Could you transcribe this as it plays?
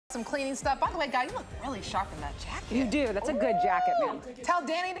Some cleaning stuff. By the way, guy, you look really sharp in that jacket. You do. That's a good jacket, man. Tell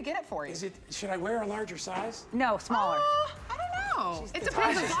Danny to get it for you. Should I wear a larger size? No, smaller. I don't know. It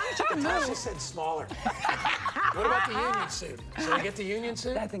depends as long as you can move. She said smaller. What about the union suit? Should I get the union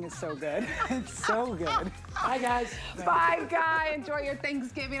suit? That thing is so good. It's so good. Bye, guys. Bye, Guy. Enjoy your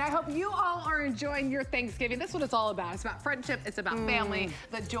Thanksgiving. I hope you all are enjoying your Thanksgiving. That's what it's all about. It's about friendship. It's about family,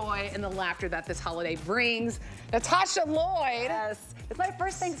 the joy, and the laughter that this holiday brings. Natasha Lloyd. Yes. It's my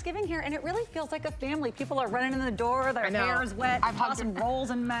first Thanksgiving here, and it really feels like a family. People are running in the door. Their hair is wet. I'm tossing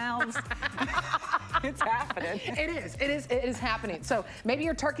rolls in mouths. It's happening. It is. It is happening. So maybe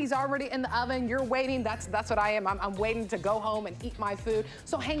your turkey's already in the oven. You're waiting. That's what I am. I'm waiting to go home and eat my food.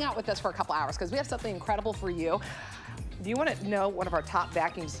 So hang out with us for a couple hours because we have something incredible for you. Do you want to know one of our top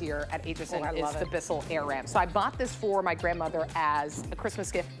vacuums here at HSN is the Bissell Air Ramp. So I bought this for my grandmother as a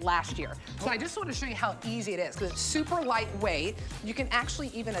Christmas gift last year. So I just want to show you how easy it is because it's super lightweight. You can actually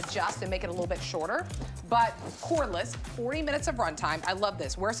even adjust and make it a little bit shorter, but cordless, 40 minutes of runtime. I love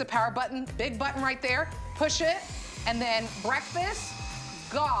this. Where's the power button? Big button right there. Push it, and then breakfast,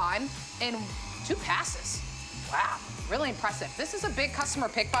 gone in 2 passes. Wow, really impressive. This is a big customer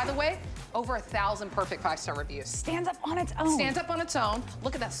pick, by the way. Over 1,000 perfect 5-star reviews. Stands up on its own. Stands up on its own.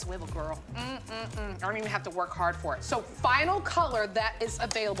 Look at that swivel, girl. I don't even have to work hard for it. So final color that is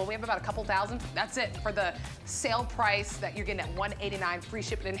available. We have about a couple thousand. That's it for the sale price that you're getting at $189, free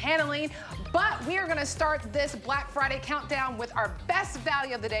shipping and handling. But we are gonna start this Black Friday countdown with our best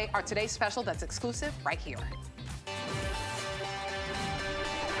value of the day, our today's special that's exclusive right here.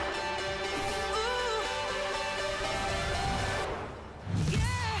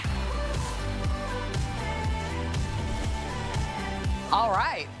 All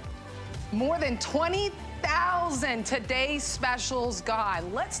right, more than 20,000 today's specials, guy.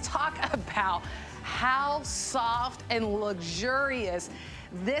 Let's talk about how soft and luxurious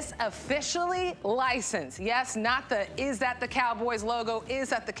this officially licensed, yes, not the, is that the Cowboys logo, is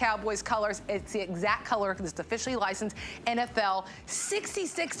that the Cowboys colors, it's the exact color because it's officially licensed NFL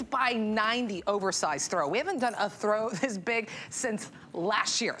 66x90 oversized throw. We haven't done a throw this big since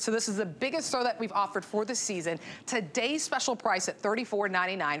last year. So this is the biggest throw that we've offered for the season. Today's special price at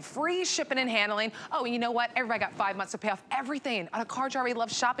 $34.99, free shipping and handling. Oh, you know what? Everybody got 5 months to pay off everything on a card you already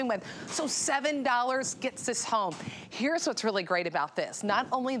love shopping with. So $7 gets this home. Here's what's really great about this. Not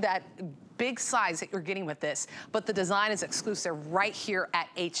only that big size that you're getting with this, but the design is exclusive right here at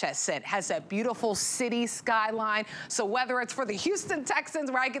HSN. It has that beautiful city skyline. So whether it's for the Houston Texans,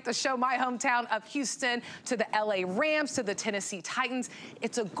 where I get to show my hometown of Houston, to the LA Rams, to the Tennessee Titans,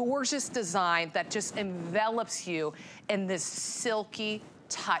 it's a gorgeous design that just envelops you in this silky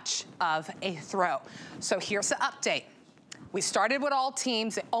touch of a throw. So here's the update. We started with all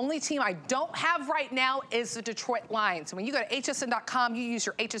teams. The only team I don't have right now is the Detroit Lions. So when you go to hsn.com, you use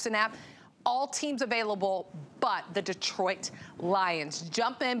your HSN app, all teams available but the Detroit Lions.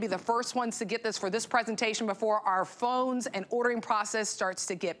 Jump in, be the first ones to get this for this presentation before our phones and ordering process starts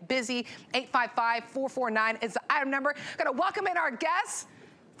to get busy. 855-449 is the item number. Gonna welcome in our guests.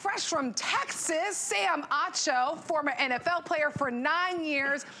 Fresh from Texas, Sam Acho, former NFL player for 9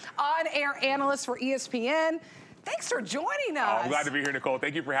 years, on-air analyst for ESPN. Thanks for joining us. Oh, I'm glad to be here, Nicole.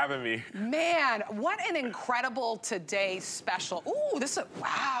 Thank you for having me. Man, what an incredible today's special. Ooh, this is,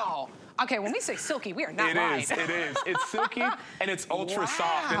 wow. Okay, when we say silky, we are not lying. It is. It's silky and it's ultra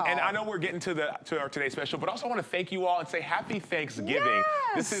soft. And I know we're getting to our today's special, but also I want to thank you all and say happy Thanksgiving.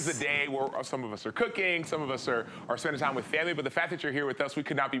 Yes. This is a day where some of us are cooking, some of us are spending time with family, but the fact that you're here with us, we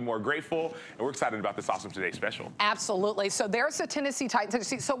could not be more grateful, and we're excited about this awesome today's special. Absolutely. So there's the Tennessee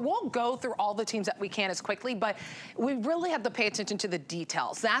Titans. So we'll go through all the teams that we can as quickly, but we really have to pay attention to the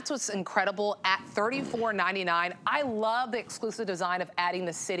details. That's what's incredible at $34.99. I love the exclusive design of adding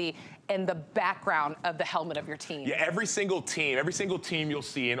the city and the background of the helmet of your team. Yeah, every single team you'll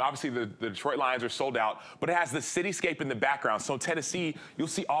see, and obviously the Detroit Lions are sold out, but it has the cityscape in the background. So in Tennessee, you'll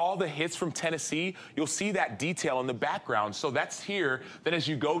see all the hits from Tennessee. You'll see that detail in the background. So that's here. Then as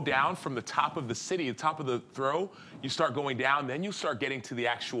you go down from the top of the city, the top of the throw, you start going down, then you start getting to the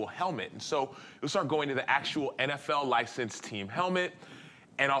actual helmet. And so you'll start going to the actual NFL licensed team helmet,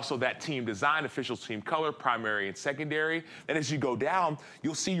 and also that team design, official team color, primary and secondary. And as you go down,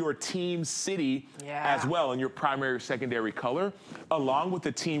 you'll see your team city as well in your primary or secondary color, along with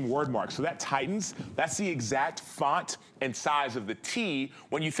the team word mark. So that Titans, that's the exact font and size of the T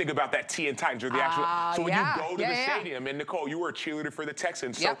when you think about that T in Titans, or the actual. So when you go to the stadium, and Nicole, you were a cheerleader for the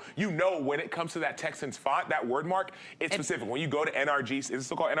Texans, so you know when it comes to that Texans font, that word mark, it's specific. When you go to NRG, is it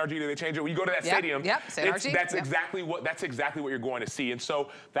still called NRG? Do they change it? When you go to that stadium, NRG. that's exactly what you're going to see. And so so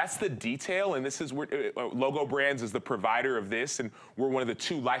that's the detail, and this is where Logo Brands is the provider of this, and we're one of the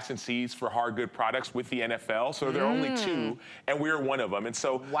 2 licensees for hard good products with the NFL. So there are only 2, and we're one of them. And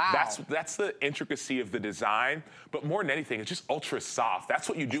so that's the intricacy of the design. But more than anything, it's just ultra soft. That's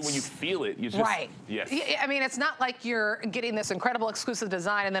what you do when you feel it. You just, yes. I mean, it's not like you're getting this incredible exclusive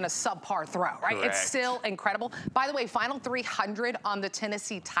design and then a subpar throw, right? Correct. It's still incredible. By the way, final 300 on the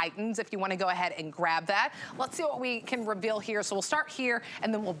Tennessee Titans, if you want to go ahead and grab that. Let's see what we can reveal here. So we'll start here,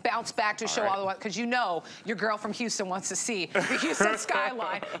 and then we'll bounce back to show all the way, because you know your girl from Houston wants to see the Houston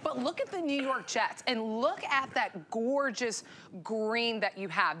skyline. But look at the New York Jets, and look at that gorgeous green that you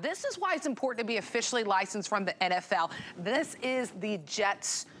have. This is why it's important to be officially licensed from the NFL. This is the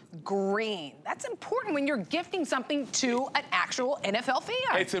Jets green. That's important when you're gifting something to an actual NFL fan.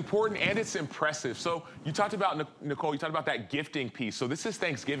 It's important and it's impressive. So you talked about, Nicole, you talked about that gifting piece. So this is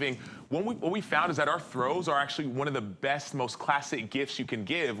Thanksgiving. What we found is that our throws are actually one of the best, most classic gifts you can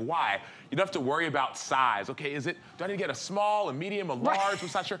give. Why? You don't have to worry about size. Okay, do I need to get a small, a medium, a large?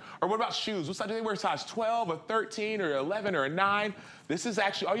 What size shirt? Or what about shoes? What size do they wear? Size 12, a 13, or 11, or a 9? This is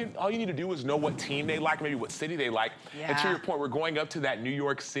actually, all you need to do is know what team they like, maybe what city they like. And to your point, we're going up to that New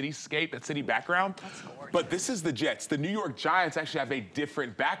York cityscape, that city background. That's gorgeous. But this is the Jets. The New York Giants actually have a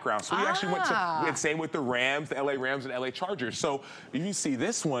different background. So we actually went to, and same with the Rams, the LA Rams and LA Chargers. So if you see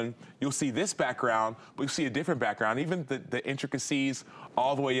this one, you'll see this background, but you see a different background. Even the intricacies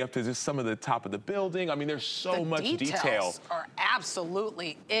all the way up to just some of the top of the building. I mean, there's so much detail. The details are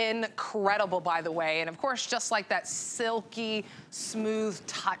absolutely incredible, by the way. And of course, just like that silky, smooth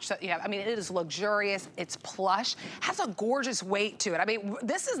touch that you have. I mean, it is luxurious. It's plush. Has a gorgeous weight to it. I mean,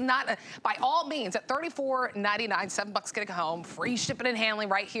 this is not, by all means, at $34.99, $7 get it home, free shipping and handling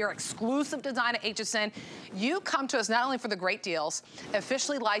right here, exclusive design at HSN. You come to us not only for the great deals,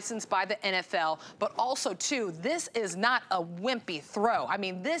 officially licensed by the NFL, but also, too, this is not a wimpy throw. I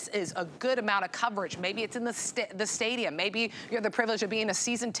mean, this is a good amount of coverage. Maybe it's in the stadium. Maybe you're the privilege of being a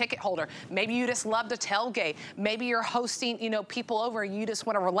season ticket holder. Maybe you just love to tailgate. Maybe you're hosting, you know, people over and you just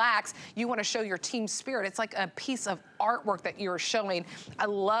want to relax. You want to show your team spirit. It's like a piece of artwork that you're showing. I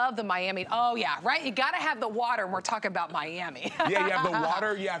love the Miami. Oh, yeah, right? You got to have the water, and we're talking about Miami. Yeah, you have the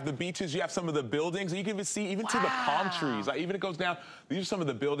water, you have the beaches, you have some of the buildings. You can even see, even to the palm trees. Like, even it goes down. These are some of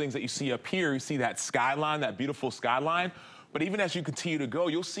the buildings that you see up here. You see that skyline, that beautiful skyline. But even as you continue to go,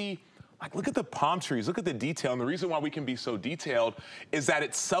 you'll see, like, look at the palm trees, look at the detail. And the reason why we can be so detailed is that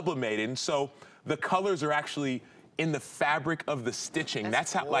it's sublimated. And so the colors are actually in the fabric of the stitching.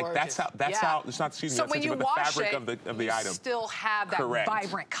 That's how, like, that's how, it's not, excuse me, so when you but wash the fabric it, of the item. Still have that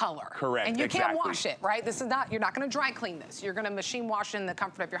vibrant color. Correct, and you can't wash it, right? This is not, you're not gonna dry clean this. You're gonna machine wash it in the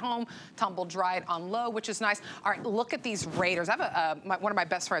comfort of your home, tumble dry it on low, which is nice. All right, look at these Raiders. I have one of my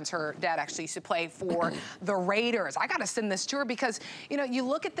best friends, her dad actually used to play for the Raiders. I gotta send this to her because, you know, you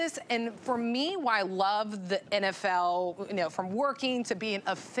look at this, and for me, why I love the NFL, you know, from working to being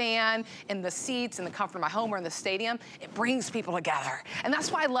a fan in the seats, in the comfort of my home or in the stadium, it brings people together. And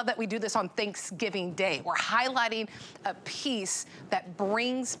that's why I love that we do this on Thanksgiving Day. We're highlighting a piece that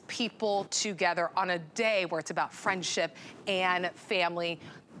brings people together on a day where it's about friendship and family.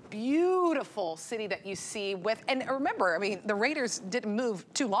 Beautiful city that you see with, and remember, I mean, the Raiders didn't move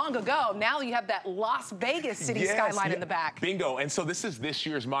too long ago. Now you have that Las Vegas city skyline in the back. Bingo, and so this is this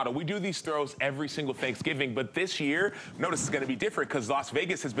year's model. We do these throws every single Thanksgiving, but this year, notice it's gonna be different because Las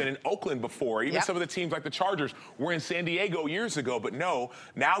Vegas has been in Oakland before. Even some of the teams like the Chargers were in San Diego years ago, but no,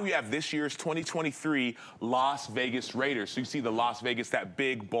 now we have this year's 2023 Las Vegas Raiders. So you see the Las Vegas, that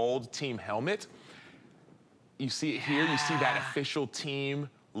big, bold team helmet. You see it here, you see that official team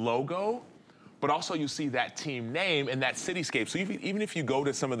logo, but also you see that team name and that cityscape. So even if you go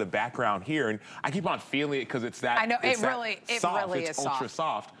to some of the background here, and I keep on feeling it because it's that, I know, it really is ultra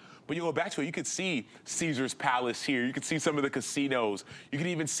soft. But you go back to it, you could see Caesar's Palace here. You could see some of the casinos. You could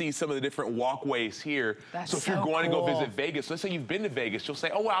even see some of the different walkways here. That's so if you're going to go visit Vegas, let's say you've been to Vegas, you'll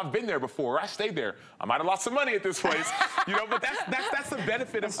say, oh, well, I've been there before. I stayed there. I might have lost some money at this place. You know, but that's the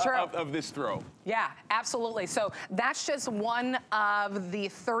benefit of this throw. Yeah, absolutely. So that's just one of the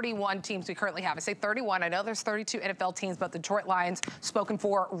 31 teams we currently have. I say 31. I know there's 32 NFL teams, but the Detroit Lions spoken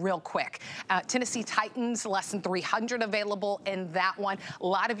for real quick. Tennessee Titans, less than 300 available in that one. A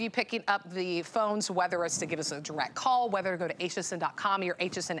lot of you picked picking up the phones, whether it's to give us a direct call, whether to go to hsn.com or your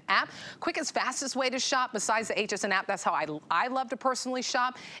HSN app. Quickest, fastest way to shop besides the HSN app, that's how I love to personally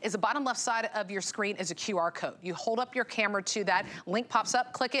shop, is the bottom left side of your screen is a QR code. You hold up your camera to that, link pops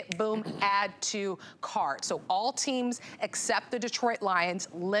up, click it, boom, add to cart. So all teams except the Detroit Lions,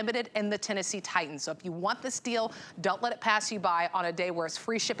 limited in the Tennessee Titans. So if you want this deal, don't let it pass you by on a day where it's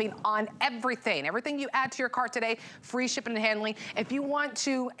free shipping on everything. Everything you add to your cart today, free shipping and handling. If you want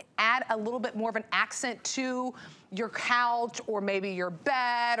to add a little bit more of an accent to your couch or maybe your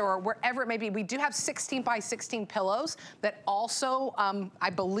bed or wherever it may be, we do have 16 by 16 pillows that also, I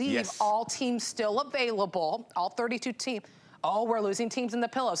believe, all teams still available, all 32 teams. Oh, we're losing teams in the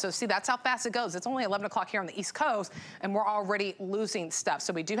pillow. So see, that's how fast it goes. It's only 11 o'clock here on the East Coast, and we're already losing stuff.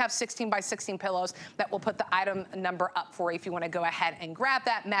 So we do have 16 by 16 pillows that will put the item number up for you if you want to go ahead and grab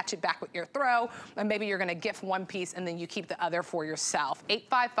that, match it back with your throw, and maybe you're going to gift one piece and then you keep the other for yourself.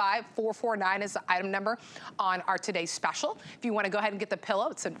 855-449 is the item number on our today's special. If you want to go ahead and get the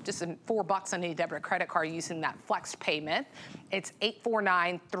pillow, it's just $4 on any debit or credit card using that flex payment. It's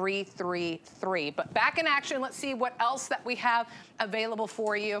 849-333. But back in action, let's see what else that we have available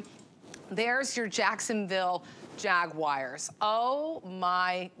for you. There's your Jacksonville Jaguars. Oh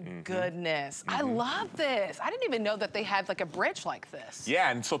my goodness. I love this. I didn't even know that they had like a bridge like this.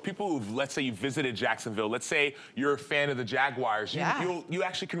 Yeah, and so people who've, let's say you visited Jacksonville, let's say you're a fan of the Jaguars, you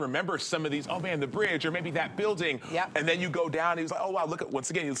actually can remember some of these, oh man, the bridge, or maybe that building, and then you go down and he's like, oh wow, look at, once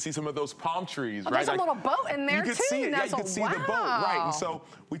again, you'll see some of those palm trees, right? There's a little boat in there too. You can see it, yeah, you can see the boat, right? And so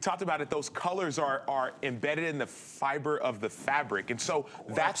we talked about it, those colors are embedded in the fiber of the fabric, and so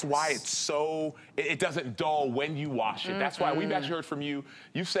that's why it's so, it doesn't dull when you wash it. That's why we've actually heard from you.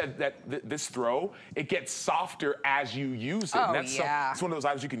 You said that this throw, it gets softer as you use it. Oh, and that's it's one of those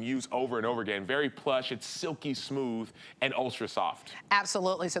items you can use over and over again. Very plush, it's silky smooth, and ultra soft.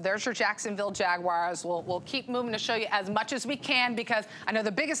 Absolutely. So there's your Jacksonville Jaguars. We'll keep moving to show you as much as we can, because I know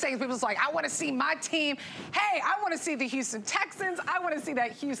the biggest thing is people's like, I want to see my team. Hey, I want to see the Houston Texans. I want to see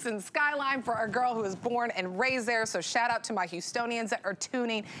that Houston skyline for a girl who was born and raised there. So shout out to my Houstonians that are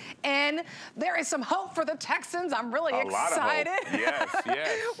tuning in. There is some hope for the Texans. I'm really excited. Yes,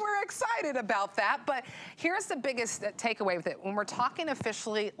 yes. We're excited about that. But here's the biggest takeaway with it. When we're talking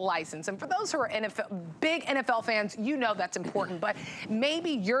officially licensed, and for those who are big NFL fans, you know that's important. But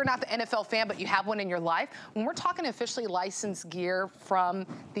maybe you're not the NFL fan, but you have one in your life. When we're talking officially licensed gear from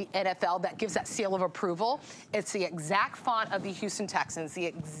the NFL that gives that seal of approval, it's the exact font of the Houston Texans, the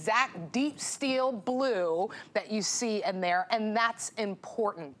exact deep steel blue that you see in there. And that's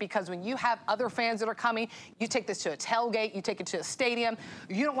important, because when you have other fans that are coming, you take this to a tailgate, you take it to a stadium,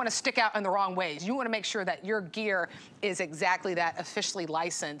 you don't want to stick out in the wrong ways. You want to make sure that your gear is exactly that, officially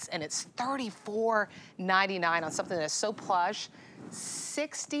licensed, and it's $34.99 on something that's so plush.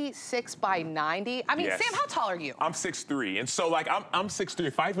 66 by 90. I mean, Sam, how tall are you? I'm 6'3", and so like I'm 6'3".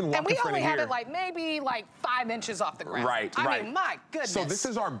 If I even walk in front of here, and we only have it like maybe like 5 inches off the ground. Right, I mean, my goodness. So this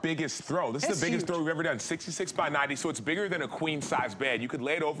is our biggest throw. This is the biggest throw we've ever done. 66 by 90. So it's bigger than a queen size bed. You could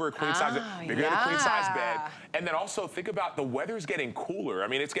lay it over a queen size bed, bigger than a queen size bed. And then also think about the weather's getting cooler. I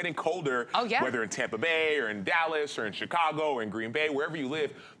mean, it's getting colder. Whether in Tampa Bay or in Dallas or in Chicago or in Green Bay, wherever you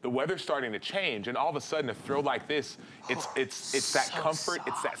live, the weather's starting to change. And all of a sudden, a throw like this, it's that comfort,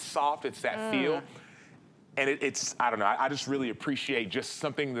 it's that soft, it's that feel. And it's, I don't know, I just really appreciate just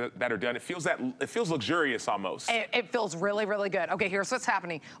something that are done. It feels luxurious almost. It feels really, really good. Okay, here's what's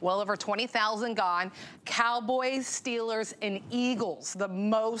happening. Well over 20,000 gone. Cowboys, Steelers, and Eagles, the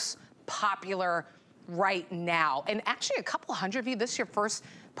most popular right now. And actually a couple hundred of you, this is your first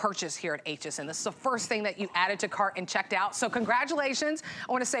purchase here at HSN. This is the first thing that you added to cart and checked out. So congratulations.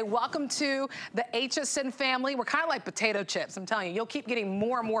 I want to say welcome to the HSN family. We're kind of like potato chips. I'm telling you, you'll keep getting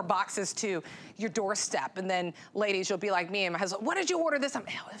more and more boxes to your doorstep. And then ladies, you'll be like me and my husband, what did you order this? I'm,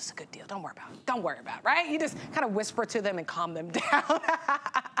 oh, this is a good deal. Don't worry about it. Don't worry about it, right? You just kind of whisper to them and calm them down.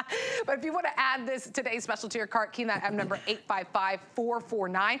 But if you want to add this today's special to your cart, key that number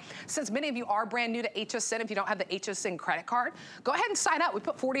 855-449. Since many of you are brand new to HSN, if you don't have the HSN credit card, go ahead and sign up. We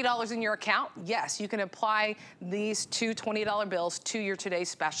put $40 in your account. Yes, you can apply these two $20 bills to your today's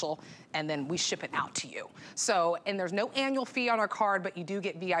special, and then we ship it out to you. So, and there's no annual fee on our card, but you do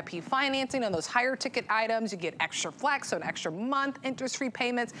get VIP financing on those higher ticket items. You get extra flex, so an extra month interest-free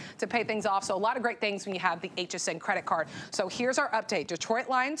payments to pay things off. So a lot of great things when you have the HSN credit card. So here's our update. Detroit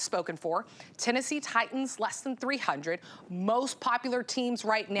Lions spoken for. Tennessee Titans less than 300. Most popular teams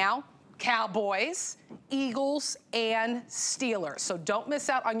right now, Cowboys, Eagles, and Steelers. So don't miss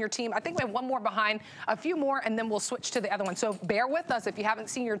out on your team. I think we have one more behind, a few more, and then we'll switch to the other one. So bear with us if you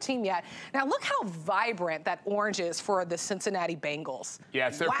haven't seen your team yet. Now look how vibrant that orange is for the Cincinnati Bengals. Yeah,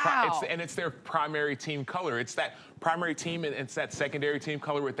 it's their wow. it's their primary team color. It's that primary team and it's that secondary team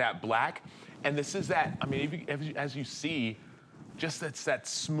color with that black. And this is that, I mean, as you see, just it's that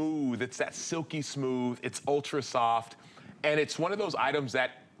smooth, it's that silky smooth, it's ultra soft. And it's one of those items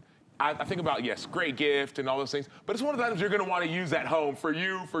that I think about, yes, great gift and all those things, but it's one of the items you're gonna wanna use at home for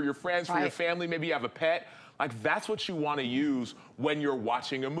you, for your friends, for your family, maybe you have a pet. Like that's what you want to use when you're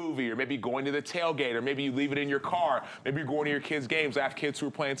watching a movie or maybe going to the tailgate or maybe you leave it in your car. Maybe you're going to your kids' games. I have kids who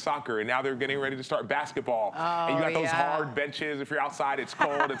are playing soccer and now they're getting ready to start basketball. And you got those hard benches. If you're outside, it's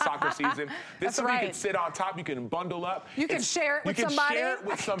cold, it's soccer season. This is where you can sit on top, you can bundle up. You can share it with somebody. You can share it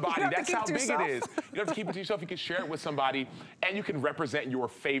with somebody. That's how big it is. You don't have to keep it to yourself. You can share it with somebody and you can represent your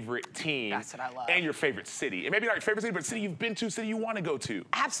favorite team. That's what I love. And your favorite city. And maybe not your favorite city, but a city you've been to, city you want to go to.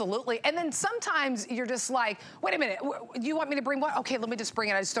 Absolutely. And then sometimes you're just like, wait a minute, you want me to bring what? Okay, let me just bring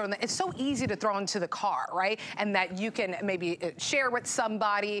it. I just throw it in the, it's so easy to throw into the car, right? And that you can maybe share with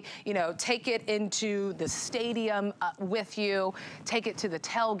somebody, you know, take it into the stadium with you, take it to the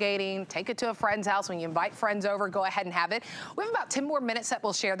tailgating, take it to a friend's house. When you invite friends over, go ahead and have it. We have about 10 more minutes that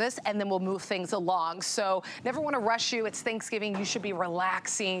we'll share this and then we'll move things along. So never want to rush you. It's Thanksgiving. You should be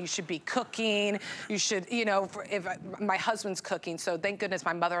relaxing. You should be cooking. You should, you know, if my husband's cooking, so thank goodness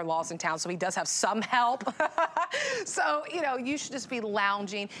my mother-in-law's in town, so he does have some help. So, you know, you should just be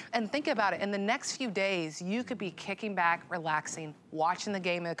lounging and think about it. In the next few days, you could be kicking back, relaxing, watching the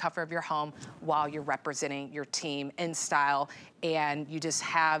game in the comfort of your home while you're representing your team in style. And you just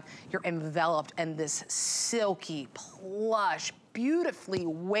have, you're enveloped in this silky, plush, beautifully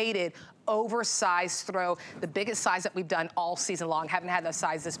weighted, oversized throw, the biggest size that we've done all season long. Haven't had a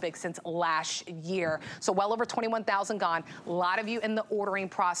size this big since last year. So well over 21,000 gone. A lot of you in the ordering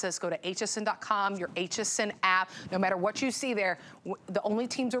process. Go to hsn.com, your HSN app. No matter what you see there, the only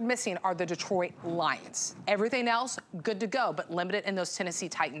teams we're missing are the Detroit Lions. Everything else, good to go, but limited in those Tennessee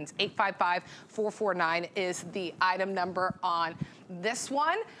Titans. 855-449 is the item number on this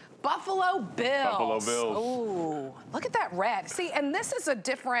one. Buffalo Bills. Buffalo Bills. Ooh, look at that red. See, and this is a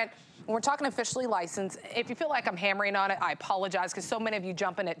different, when we're talking officially licensed, if you feel like I'm hammering on it, I apologize because so many of you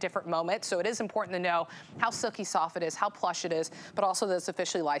jump in at different moments. So it is important to know how silky soft it is, how plush it is, but also that it's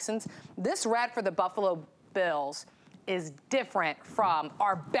officially licensed. This red for the Buffalo Bills is different from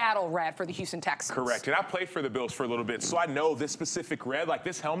our battle red for the Houston Texans. Correct, and I played for the Bills for a little bit, so I know this specific red, like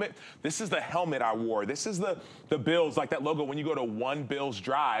this helmet, this is the helmet I wore. This is the Bills, like that logo when you go to One Bills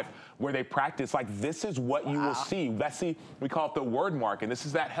Drive where they practice, like this is what you will see. That's the, we call it the word mark, and this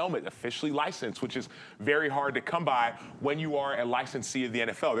is that helmet officially licensed, which is very hard to come by when you are a licensee of the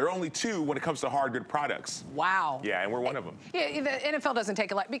NFL. There are only two when it comes to hard good products. Wow. Yeah, and we're one of them. Yeah, the NFL doesn't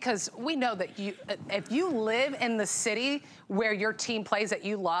take it like, because we know that you, if you live in the city where your team plays that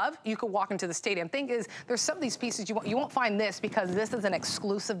you love, you could walk into the stadium. Thing is, there's some of these pieces you won't find this because this is an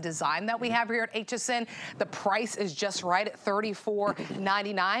exclusive design that we have here at HSN. The price is just right at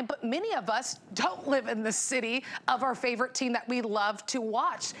 $34.99, but many of us don't live in the city of our favorite team that we love to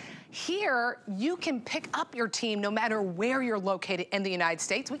watch. Here, you can pick up your team no matter where you're located in the United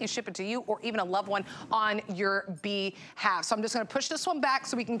States. We can ship it to you or even a loved one on your behalf. So I'm just gonna push this one back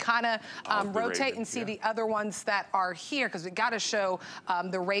so we can kind of rotate and see the other ones that are here, because we gotta show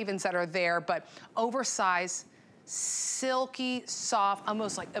the Ravens that are there, but oversized, silky, soft,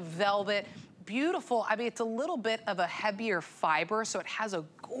 almost like a velvet, beautiful. I mean, it's a little bit of a heavier fiber, so it has a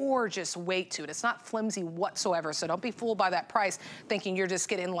gorgeous weight to it. It's not flimsy whatsoever, so don't be fooled by that price thinking you're just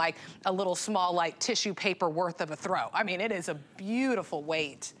getting like a little small like tissue paper worth of a throw. I mean, it is a beautiful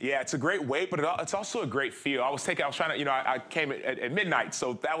weight. Yeah, it's a great weight, but it's also a great feel. I was trying to, you know, I came at midnight,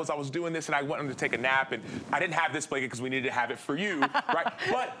 so I was doing this and I wanted to take a nap, and I didn't have this blanket because we needed to have it for you, right?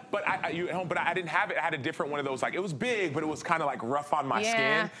 But you at home, but I didn't have it. I had a different one of those, like it was big, but it was kind of like rough on my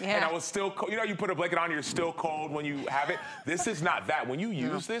skin, and I was still cold. You know, you put a blanket on, you're still cold when you have it. This is not that. When you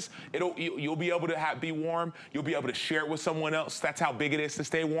use this, you'll be able to be warm. You'll be able to share it with someone else. That's how big it is to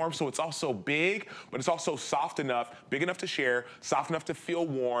stay warm. So it's also big, but it's also soft enough, big enough to share, soft enough to feel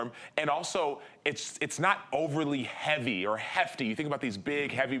warm, and also it's not overly heavy or hefty. You think about these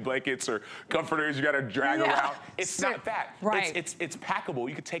big, heavy blankets or comforters you got to drag around. It's not that. Right. It's packable.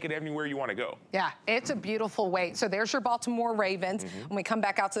 You can take it anywhere you want to go. Yeah, it's a beautiful weight. So there's your Baltimore Ravens. When we come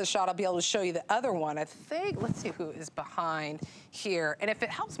back out to the shot, I'll be able to show you the other one. I think, let's see who is behind here. And if it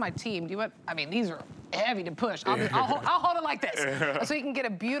helps my team, do you want, I mean, these are heavy to push. I'll hold it like this so you can get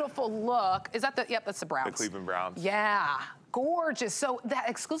a beautiful look. Is that the, yep, that's the Browns. The Cleveland Browns. Yeah. gorgeous. So that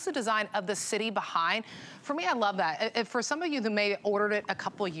exclusive design of the city behind, for me, I love that. For some of you who may have ordered it a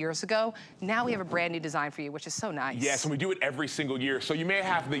couple of years ago, now we have a brand new design for you, which is so nice. Yes, and we do it every single year. So you may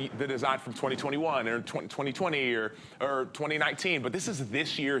have the design from 2021 or 2020 or 2019, but this is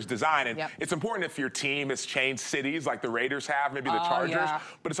this year's design. And it's important if your team has changed cities like the Raiders have, maybe the Chargers,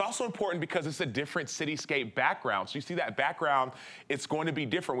 but it's also important because it's a different cityscape background. So you see that background, it's going to be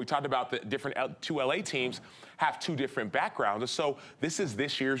different. We talked about the different two LA teams have two different backgrounds. And so this is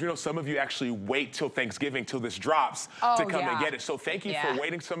this year's. You know, some of you actually wait till Thanksgiving, till this drops to come and get it. So thank you for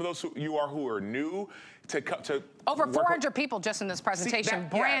waiting. Some of those who are new to come to over 400 people just in this presentation,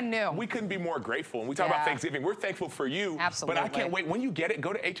 brand new. We couldn't be more grateful. And we talk about Thanksgiving. We're thankful for you. Absolutely. But I can't wait. When you get it,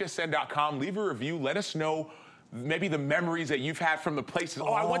 go to hsn.com, leave a review, let us know maybe the memories that you've had from the places.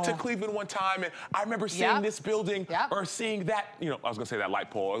 Oh, I went to Cleveland one time and I remember seeing this building or seeing that, you know, I was gonna say that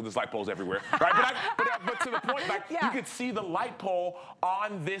light pole. There's light poles everywhere, right? but to the point, like you could see the light pole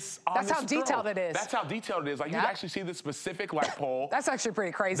on this That's how detailed it is. That's how detailed it is. Like you can actually see the specific light pole. That's actually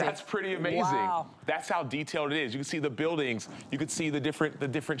pretty crazy. That's pretty amazing. Wow. That's how detailed it is. You can see the buildings. You can see the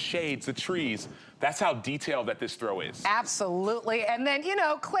different shades, the trees. That's how detailed that this throw is. Absolutely. And then, you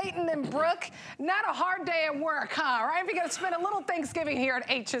know, Clayton and Brooke, not a hard day at work, huh? Right? If you're going to spend a little Thanksgiving here at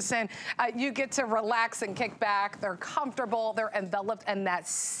HSN, you get to relax and kick back. They're comfortable. They're enveloped in that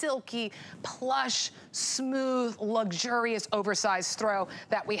silky, plush, smooth, luxurious, oversized throw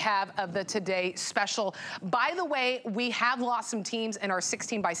that we have of the Today Special. By the way, we have lost some teams in our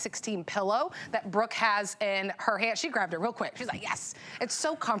 16 by 16 pillow that Brooke has in her hand. She grabbed it real quick. She's like, yes. It's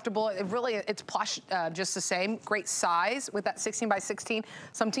so comfortable. It's plush just the same. Great size with that 16 by 16.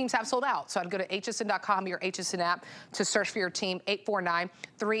 Some teams have sold out. So I'd go to hsn.com, your HSN app, to search for your team.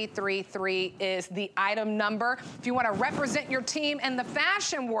 849-333 is the item number. If you want to represent your team in the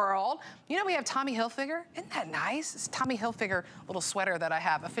fashion world, you know we have Tommy Hilfiger. Isn't that nice? It's Tommy Hilfiger little sweater that I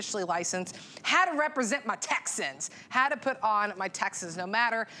have, officially licensed. How to represent my Texans. How to put on my Texans, no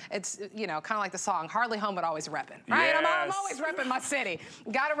matter, it's, you know, kind of like the song, hardly home but always repping, right? Yes. I'm always repping my city.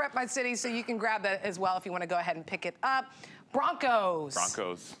 Got to rep my city, so you can grab that as well if you want to go ahead and pick it up.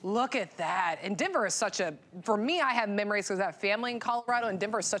 Broncos. Look at that. And Denver is such a, for me, I have memories because I have family in Colorado, and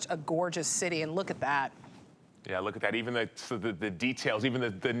Denver is such a gorgeous city, and look at that. Yeah, look at that. Even the details,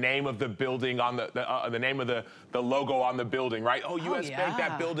 even the name of the building on the name of the logo on the building, right? Oh, U.S. Bank,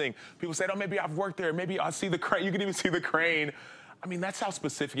 that building. People say, oh, maybe I've worked there. Maybe I'll see the crane. You can even see the crane. I mean, that's how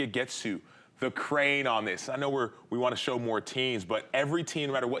specific it gets to. The crane on this. I know we want to show more teams, but every team,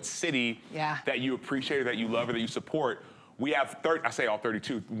 no matter what city that you appreciate or that you love or that you support, we have, I say all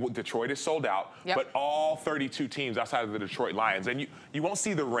 32, Detroit is sold out, but all 32 teams outside of the Detroit Lions. And you won't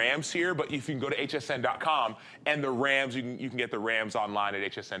see the Rams here, but if you can go to hsn.com and the Rams, you can get the Rams online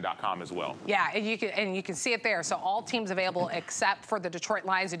at hsn.com as well. Yeah, and you can see it there. So all teams available except for the Detroit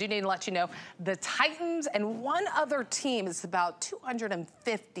Lions. I do need to let you know the Titans and one other team is about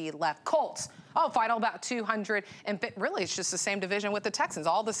 250 left. Colts. Oh, final about 200, and really it's just the same division with the Texans,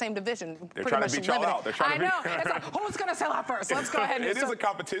 all the same division. They're trying to beat y'all out. They're trying to beat. It's like, who's going to sell out first? Let's go ahead. It is a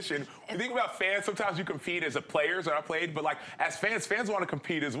competition. You think about fans, sometimes you compete as a players, and I played, but like as fans want to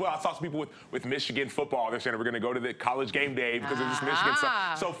compete as well. I saw some people with Michigan football. They're saying we're going to go to the college game day because of this Michigan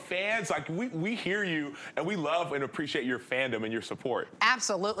stuff. So fans, like we hear you, and we love and appreciate your fandom and your support.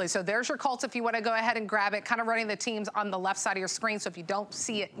 Absolutely. So there's your Colts if you want to go ahead and grab it. Kind of running the teams on the left side of your screen. So if you don't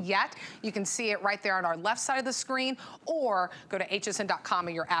see it yet, you can see it right there on our left side of the screen, or go to hsn.com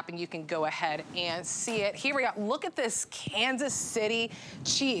in your app and you can go ahead and see it. Here we go. Look at this Kansas City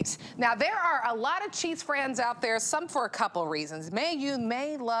Chiefs. Now, there are a lot of Chiefs fans out there, some for a couple reasons. You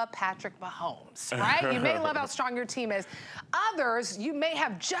may love Patrick Mahomes, right? You may love how strong your team is. Others, you may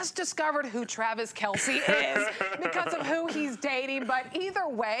have just discovered who Travis Kelce is because of who he's dating. But either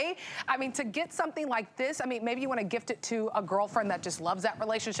way, I mean, to get something like this, I mean, maybe you want to gift it to a girlfriend that just loves that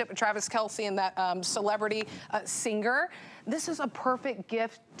relationship with Travis Kelce and that celebrity singer. This is a perfect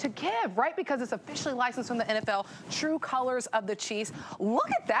gift to give, right? Because it's officially licensed from the NFL, true colors of the Chiefs.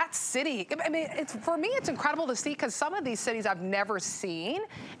 Look at that city. I mean, for me, it's incredible to see because some of these cities I've never seen,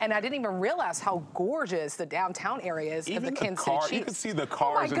 and I didn't even realize how gorgeous the downtown area is of the Kansas City Chiefs. You can see the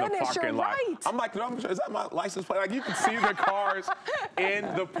cars in the parking lot. Right. I'm like, is that my license plate? Like, you can see the cars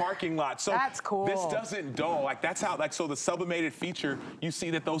in the parking lot. So that's cool. This doesn't dull. Like, that's how, like, so the sublimated feature, you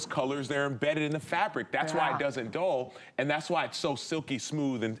see that those colors, they're embedded in the fabric. That's why it doesn't dull, and that's why it's so silky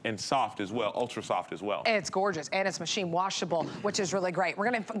smooth and soft as well, ultra soft as well. It's gorgeous, and it's machine washable, which is really great. We're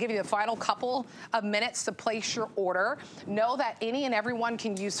gonna give you the final couple of minutes to place your order. Know that any and everyone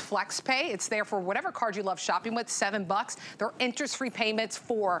can use FlexPay. It's there for whatever card you love shopping with, $7. They're interest-free payments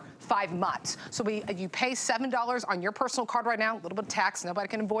for 5 months. So you pay $7 on your personal card right now, a little bit of tax, nobody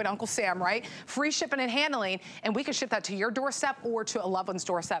can avoid Uncle Sam, right? Free shipping and handling, and we can ship that to your doorstep or to a loved one's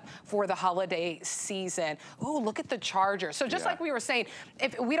doorstep for the holiday season. Ooh, look at the charger. So just like we were saying,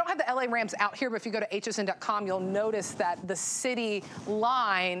 if we don't have the LA Rams out here, but if you go to hsn.com, you'll notice that the city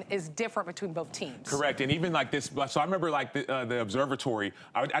line is different between both teams. Correct, and even like this, so I remember like the observatory,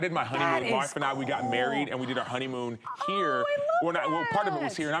 I did my honeymoon, my wife and I, we got married and we did our honeymoon here. Well, part of it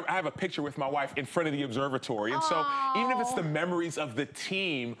was here, and I have a picture with my wife in front of the observatory. And so even if it's the memories of the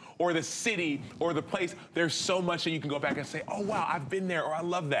team or the city or the place, there's so much that you can go back and say, oh, wow, I've been there, or I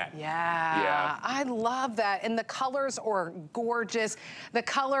love that. Yeah, I love that. And the colors are gorgeous. The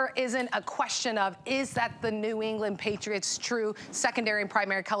color isn't a question of, is that the New England Patriots true secondary and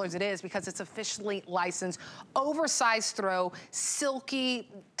primary colors? It is, because it's officially licensed. Oversized throw, silky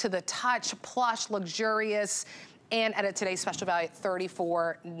to the touch, plush, luxurious, and at today's special value at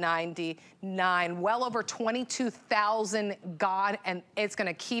 $34.99. Well over 22,000 gone, and it's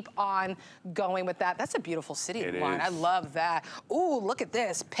gonna keep on going with that. That's a beautiful city line. I love that. Ooh, look at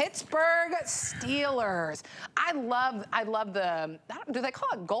this. Pittsburgh Steelers. I love the, do they call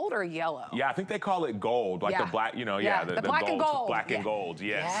it gold or yellow? Yeah, I think they call it gold, like the black, you know, the black and gold. Black and gold,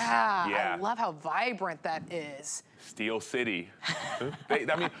 yes. Yeah, I love how vibrant that is. Steel City. I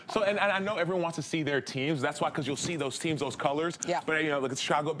mean, so, and I know everyone wants to see their teams. That's why, because you'll see those teams, those colors. Yeah. But, you know, look at the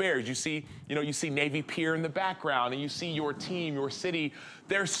Chicago Bears. You see, you see Navy Pier in the background, and you see your team, your city.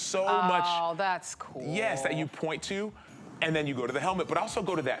 There's so much. Oh, that's cool. Yes, that you point to. And then you go to the helmet, but also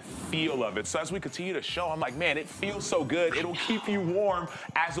go to that feel of it. So as we continue to show, I'm like, man, it feels so good. It'll keep you warm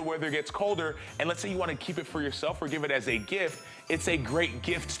as the weather gets colder. And let's say you want to keep it for yourself or give it as a gift. It's a great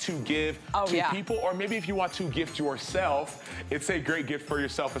gift to give to people. Or maybe if you want to gift yourself, it's a great gift for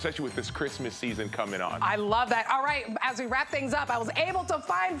yourself, especially with this Christmas season coming on. I love that. All right, as we wrap things up, I was able to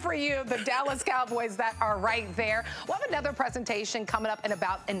find for you the Dallas Cowboys that are right there. We'll have another presentation coming up in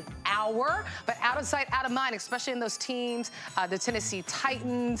about an hour, but out of sight, out of mind, especially in those teams, the Tennessee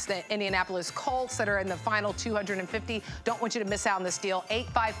Titans, the Indianapolis Colts that are in the final 250. Don't want you to miss out on this deal.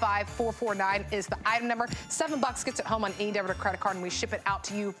 855-449 is the item number. $7 gets it home on any debit or credit card, and we ship it out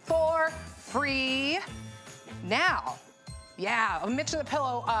to you for free. Now, I'll mention the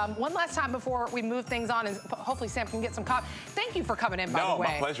pillow one last time before we move things on, and hopefully Sam can get some coffee. Thank you for coming in, by the way.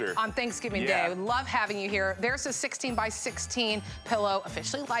 My pleasure. On Thanksgiving Day. We love having you here. There's a 16 by 16 pillow,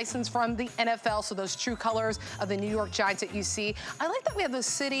 officially licensed from the NFL, so those true colors of the New York Giants that you see. I like that we have the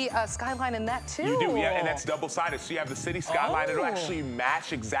city skyline in that, too. You do, and that's double-sided. So you have the city skyline. It'll actually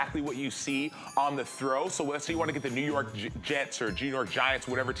match exactly what you see on the throw. So let's say you want to get the New York Jets or New York Giants,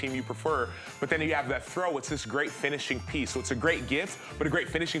 whatever team you prefer, but then you have that throw. It's this great finishing piece. So it's a great gift, but a great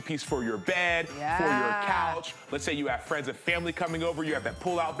finishing piece for your bed, for your couch. Let's say you have friends and family coming over, you have that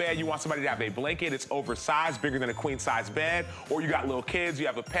pull-out bed, you want somebody to have a blanket, it's oversized, bigger than a queen-size bed, or you got little kids, you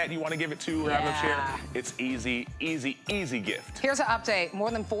have a pet you want to give it to or have them share. It's easy, easy, easy gift. Here's an update. More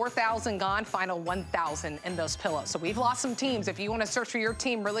than 4,000 gone, final 1,000 in those pillows. So we've lost some teams. If you want to search for your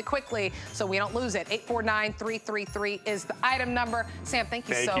team really quickly so we don't lose it, 849-333 is the item number. Sam, thank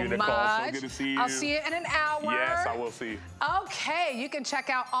you so Nicole. much. So good to see you. I'll see you in an hour. Yes, I will see you. Okay, you can check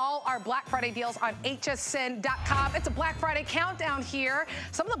out all our Black Friday deals on hsn.com. It's a Black Friday countdown here.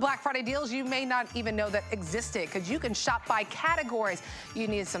 Some of the Black Friday deals you may not even know that existed, because you can shop by categories. You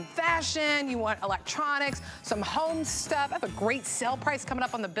need some fashion, you want electronics, some home stuff. I have a great sale price coming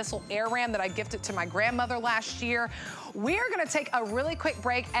up on the Bissell Air Ram that I gifted to my grandmother last year. We're gonna take a really quick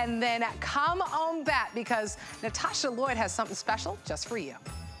break and then come on back, because Natasha Lloyd has something special just for you.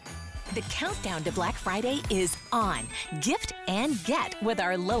 The countdown to Black Friday is on. Gift and get with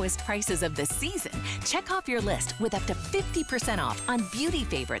our lowest prices of the season. Check off your list with up to 50% off on beauty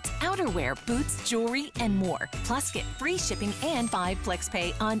favorites, outerwear, boots, jewelry, and more. Plus, get free shipping and 5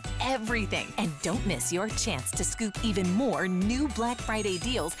 FlexPay on everything. And don't miss your chance to scoop even more new Black Friday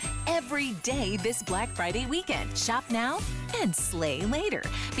deals every day this Black Friday weekend. Shop now and slay later,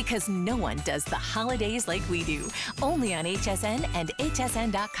 because no one does the holidays like we do. Only on HSN and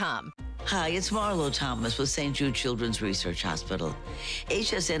hsn.com. Hi, it's Marlo Thomas with St. Jude Children's Research Hospital.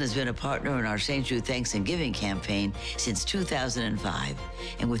 HSN has been a partner in our St. Jude Thanks and Giving campaign since 2005.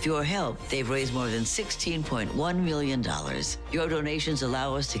 And with your help, they've raised more than $16.1 million. Your donations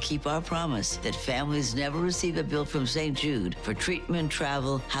allow us to keep our promise that families never receive a bill from St. Jude for treatment,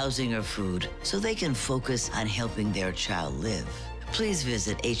 travel, housing, or food, so they can focus on helping their child live. Please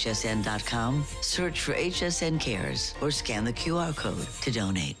visit hsn.com, search for HSN Cares, or scan the QR code to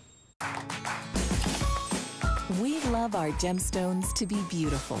donate. We love our gemstones to be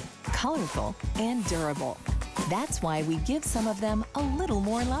beautiful, colorful, and durable. That's why we give some of them a little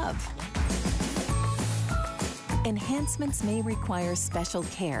more love. Enhancements may require special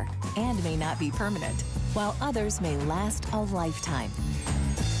care and may not be permanent, while others may last a lifetime.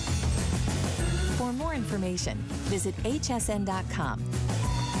 For more information, visit hsn.com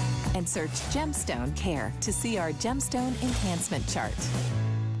and search Gemstone Care to see our gemstone enhancement chart.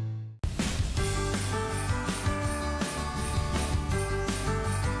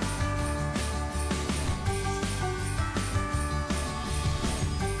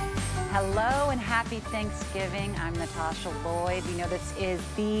 Hello and happy Thanksgiving. I'm Natasha Lloyd. You know, this is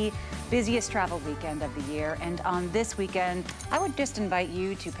the busiest travel weekend of the year, and on this weekend I would just invite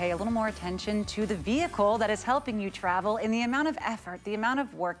you to pay a little more attention to the vehicle that is helping you travel, and the amount of effort, the amount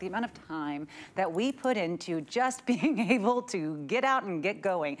of work, the amount of time that we put into just being able to get out and get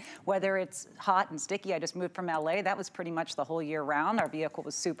going. Whether it's hot and sticky, I just moved from LA, that was pretty much the whole year round. Our vehicle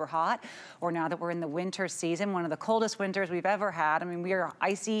was super hot. Or now that we're in the winter season, one of the coldest winters we've ever had. I mean, we are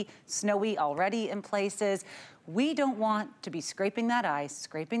icy, snowy already in places. We don't want to be scraping that ice,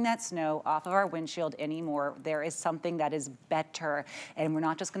 scraping that snow off of our windshield anymore. There is something that is better. And we're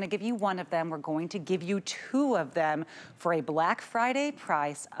not just gonna give you one of them, we're going to give you two of them for a Black Friday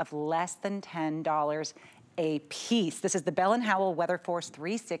price of less than $10 a piece. This is the Bell & Howell WeatherForce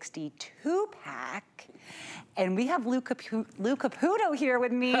 360 2-pack. And we have Lou Caputo here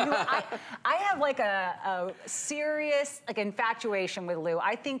with me. I have like a serious infatuation with Lou.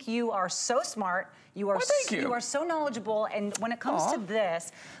 I think you are so smart. You are, you are so knowledgeable, and when it comes to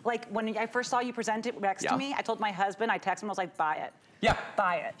this, like when I first saw you present it next to me, I told my husband, I texted him, I was like, buy it. Yeah.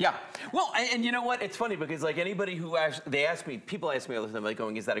 Buy it. Yeah. Well, and you know what? It's funny because like anybody who people ask me all the time, like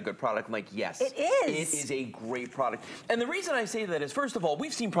going, is that a good product? I'm like, yes. It is. It is a great product. And the reason I say that is, first of all,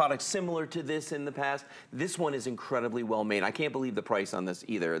 we've seen products similar to this in the past. This one is incredibly well made. I can't believe the price on this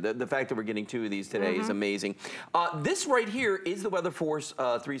either. The fact that we're getting two of these today is amazing. This right here is the WeatherForce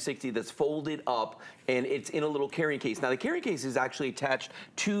 360 that's folded up, and it's in a little carrying case. Now, the carrying case is actually attached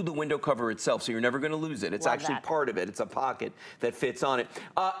to the window cover itself, so you're never going to lose it. It's actually part of it. It's a pocket that fits on it.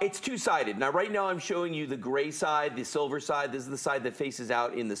 It's two-sided. Now, right now, I'm showing you the gray side, the silver side. This is the side that faces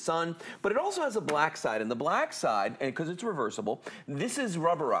out in the sun, but it also has a black side. And the black side, and because it's reversible, this is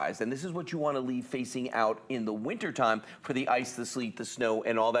rubberized, and this is what you want to leave facing out in the wintertime for the ice, the sleet, the snow,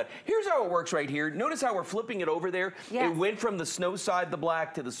 and all that. Here's how it works right here. Notice how we're flipping it over there. Yes. It went from the snow side, the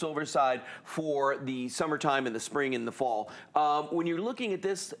black, to the silver side for the summertime and the spring and the fall. When you're looking at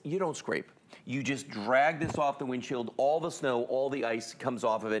this, you don't scrape. You just drag this off the windshield, all the snow, all the ice comes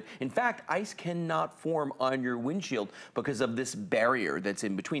off of it. In fact, ice cannot form on your windshield because of this barrier that's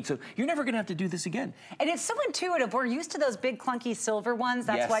in between. So you're never gonna have to do this again. And it's so intuitive. We're used to those big clunky silver ones.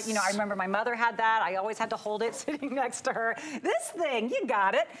 That's what, you know, I remember my mother had that. I always had to hold it sitting next to her. This thing, you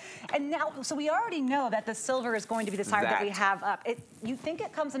got it. And now, so we already know that the silver is going to be the side that we have up. You think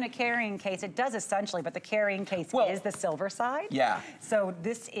it comes in a carrying case. It does essentially, but the carrying case is the silver side. Yeah. So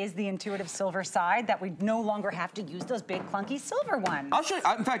this is the intuitive silver side that we no longer have to use those big clunky silver ones. I'll show you.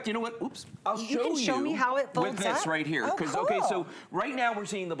 In fact, you know what? Oops. I'll show you. Show me how it folds with this right here. Oh, cool. Okay, so right now we're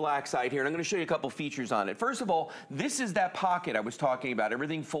seeing the black side here, and I'm going to show you a couple features on it. First of all, this is that pocket I was talking about.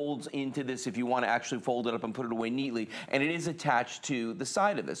 Everything folds into this if you want to actually fold it up and put it away neatly, and it is attached to the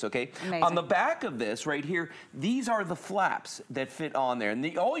side of this, okay? Amazing. On the back of this right here, these are the flaps that fit on there,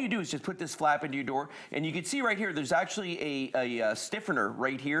 and all you do is just put this flap into your door, and you can see right here, there's actually a stiffener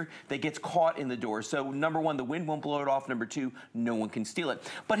right here that gets caught in the door. So number one, the wind won't blow it off. Number two, no one can steal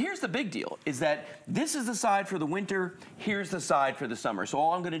it. But here's the big deal, is that this is the side for the winter, here's the side for the summer. So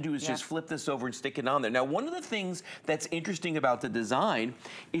all I'm gonna do is just flip this over and stick it on there. Now, one of the things that's interesting about the design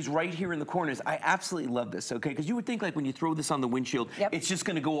is right here in the corners. I absolutely love this, okay? Because you would think like when you throw this on the windshield, it's just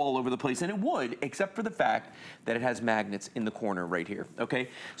gonna go all over the place, and it would, except for the fact that it has magnets in the corner right here, okay?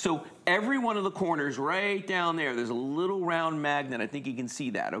 So every one of the corners right down there, there's a little round magnet. I think you can see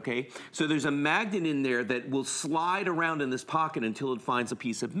that, okay? So there's a magnet in there that will slide around in this pocket until it finds a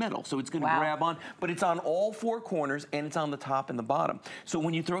piece of metal. So it's gonna grab on, but it's on all four corners, and it's on the top and the bottom. So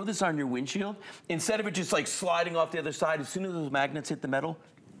when you throw this on your windshield, instead of it just like sliding off the other side, as soon as those magnets hit the metal,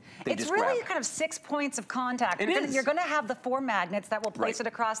 they it's just really grab. kind of 6 points of contact. You're going to have the 4 magnets that will place it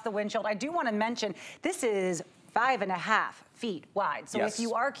across the windshield. I do want to mention, this is 5.5 feet wide. So if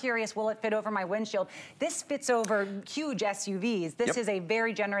you are curious, will it fit over my windshield? This fits over huge SUVs. This is a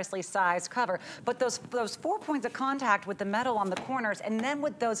very generously sized cover. But those 4 points of contact with the metal on the corners, and then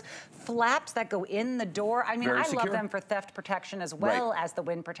with those flaps that go in the door, I mean, I love them for theft protection as well as the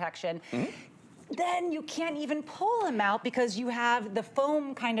wind protection. Then you can't even pull them out because you have the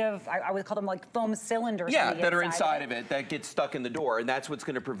foam kind of, I would call them like foam cylinders. Yeah, that are inside of it that get stuck in the door, and that's what's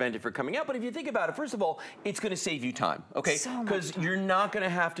going to prevent it from coming out. But if you think about it, first of all, it's going to save you time, okay? Because you're not going to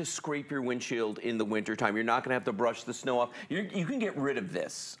have to scrape your windshield in the wintertime. You're not going to have to brush the snow off. You can get rid of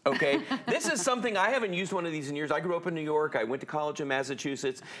this, okay? This is something, I haven't used one of these in years. I grew up in New York. I went to college in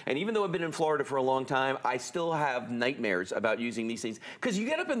Massachusetts. And even though I've been in Florida for a long time, I still have nightmares about using these things. Because you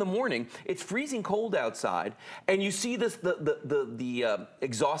get up in the morning, it's freezing cold outside, and you see this the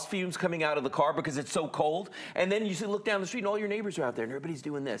exhaust fumes coming out of the car because it's so cold, and then you look down the street and all your neighbors are out there and everybody's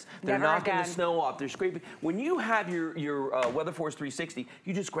doing this. They're knocking the snow off, they're scraping. When you have your WeatherForce 360,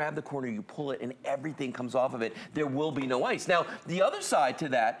 you just grab the corner, you pull it, and everything comes off of it. There will be no ice. Now, the other side to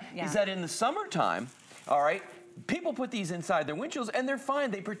that is that in the summertime, all right, people put these inside their windshields, and they're fine.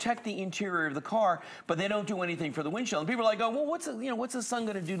 They protect the interior of the car, but they don't do anything for the windshield. And people are like, oh, well, what's the sun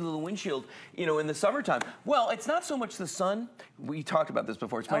going to do to the windshield, in the summertime? Well, it's not so much the sun. We talked about this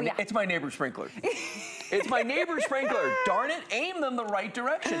before. It's my neighbor's sprinkler. It's my neighbor's sprinkler. Darn it, aim them the right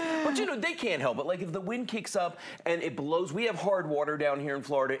direction. But they can't help it. Like if the wind kicks up and it blows, we have hard water down here in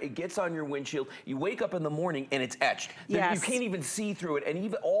Florida. It gets on your windshield. You wake up in the morning and it's etched. You can't even see through it. And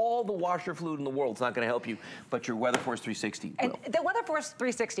even all the washer fluid in the world is not going to help you. But your WeatherForce 360 will. And the WeatherForce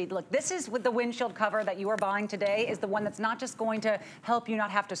 360, look, this is with the windshield cover that you are buying today, is the one that's not just going to help you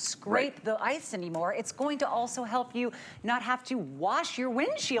not have to scrape the ice anymore. It's going to also help you not have to wash your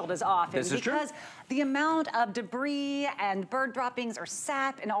windshield as often. This is true. Because the amount of debris and bird droppings or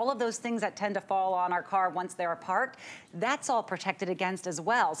sap and all of those things that tend to fall on our car once they're parked, that's all protected against as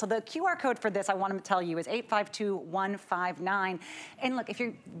well. So the QR code for this, I want to tell you, is 852159. And look, if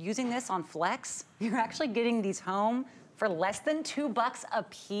you're using this on Flex, you're actually getting these home for less than $2 a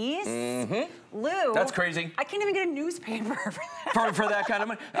piece. Lou, that's crazy. I can't even get a newspaper for that. for that kind of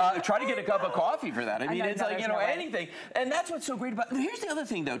money. Try to get a cup of coffee for that. I mean, it's like, anything. And that's what's so great about it. Here's the other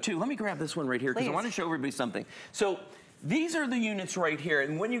thing, though, too. Let me grab this one right here, because I want to show everybody something. So these are the units right here,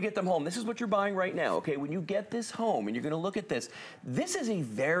 and when you get them home, this is what you're buying right now, okay? When you get this home, and you're going to look at this, this is a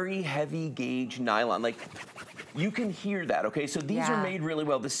very heavy gauge nylon. Like, you can hear that, okay? So these are made really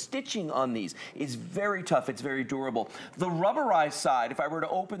well. The stitching on these is very tough. It's very durable. The rubberized side, if I were to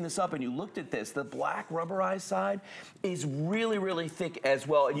open this up and you looked at this, the black rubberized side is really, really thick as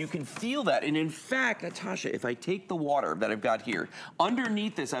well, and you can feel that. And in fact, Natasha, if I take the water that I've got here,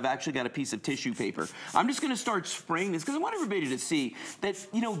 underneath this, I've actually got a piece of tissue paper. I'm just going to start spraying this, because I want everybody to see that,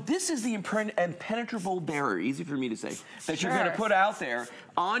 this is the impenetrable barrier, easy for me to say, that you're going to put out there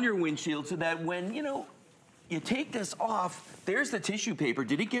on your windshield, so that when, you take this off, there's the tissue paper.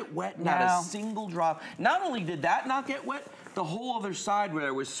 Did it get wet? No. Not a single drop. Not only did that not get wet, the whole other side where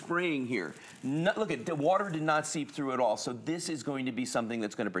I was spraying here. Look, the water did not seep through at all. So this is going to be something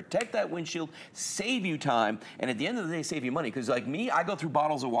that's going to protect that windshield, save you time, and at the end of the day, save you money. Because like me, I go through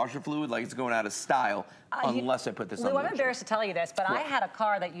bottles of washer fluid like it's going out of style unless I put this on the windshield. I'm embarrassed to tell you this, but I had a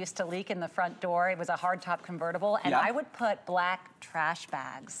car that used to leak in the front door. It was a hardtop convertible, and I would put black trash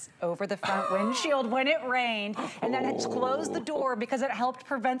bags over the front windshield when it rained, and then it's closed the door because it helped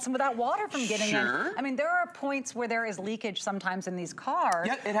prevent some of that water from getting in. I mean, there are points where there is leakage sometimes in these cars.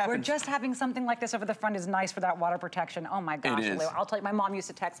 Yeah, it happens. Where just having something like this over the front is nice for that water protection. Oh my gosh, Lou. I'll tell you, my mom used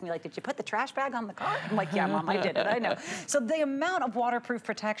to text me like, did you put the trash bag on the car? I'm like, yeah, Mom, I did it, I know. So the amount of waterproof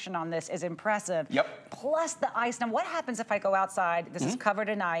protection on this is impressive. Plus the ice. Now, what happens if I go outside? This is covered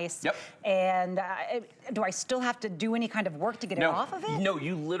in ice. And do I still have to do any kind of work to get it off of it? No,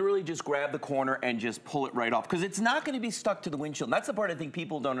 you literally just grab the corner and just pull it right off, because it's not going to be stuck to the windshield. And that's the part I think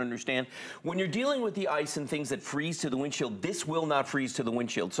people don't understand. When you're dealing with the ice and things that freeze to the windshield, this will not freeze to the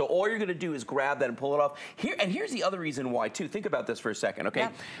windshield. So all you're going to do is grab that and pull it off. Here's the other reason why, too. Think about this for a second, okay?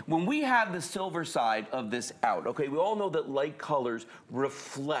 When we have the silver side of this out, okay, we all know that light colors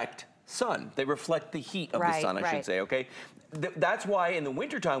reflect sun. They reflect the heat of the sun, I should say, okay? that's why in the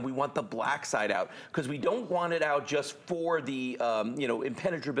wintertime we want the black side out, because we don't want it out just for the you know,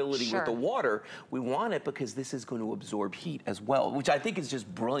 impenetrability with the water. We want it because this is going to absorb heat as well, which I think is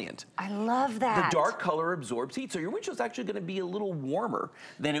just brilliant. I love that. The dark color absorbs heat, so your windshield's actually going to be a little warmer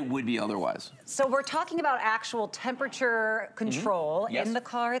than it would be otherwise. So we're talking about actual temperature control in the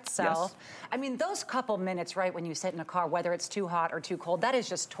car itself. I mean, those couple minutes, right, when you sit in a car, whether it's too hot or too cold, that is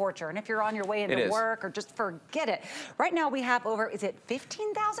just torture. And if you're on your way into work or just forget it. Right now we have over, is it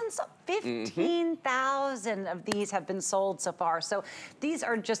 15,000? 15,000 of these have been sold so far. So these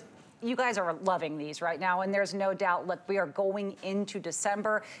are just, you guys are loving these right now, and there's no doubt, look, we are going into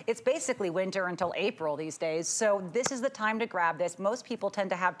December. It's basically winter until April these days, so this is the time to grab this. Most people tend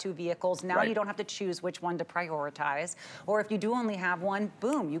to have 2 vehicles. Now you don't have to choose which one to prioritize, or if you do only have one,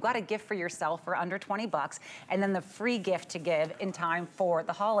 boom, you got a gift for yourself for under 20 bucks, and then the free gift to give in time for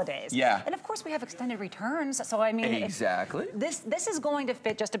the holidays. And of course, we have extended returns, so I mean, this is going to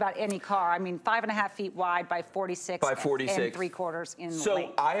fit just about any car. I mean, 5.5 feet wide by 46 and 3/4 in length.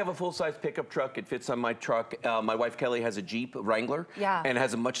 So I have a full-size pickup truck. It fits on my truck. My wife Kelly has a Jeep Wrangler and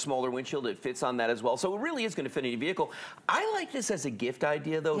has a much smaller windshield. It fits on that as well. So it really is going to fit any vehicle. I like this as a gift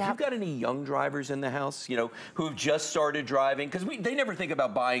idea, though. If you've got any young drivers in the house, you know, who've just started driving, because they never think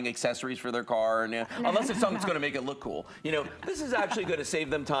about buying accessories for their car, and unless it's something that's going to make it look cool. You know, this is actually going to save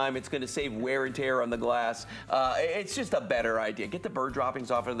them time. It's going to save wear and tear on the glass. It's just a better idea. Get the bird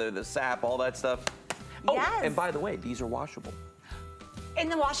droppings off of there, the sap, all that stuff. Oh, and by the way, these are washable. In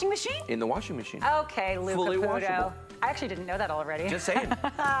the washing machine? In the washing machine. Okay, Luca Fully washable. I actually didn't know that already. Just saying.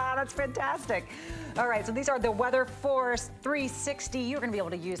 That's fantastic. All right, so these are the Weather Force 360. You're going to be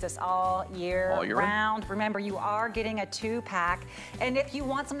able to use this all year round. Remember, you are getting a 2-pack. And if you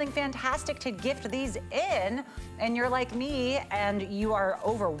want something fantastic to gift these in, and you're like me, and you are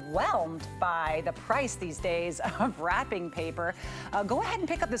overwhelmed by the price these days of wrapping paper, go ahead and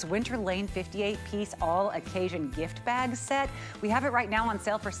pick up this Winter Lane 58-piece all-occasion gift bag set. We have it right now on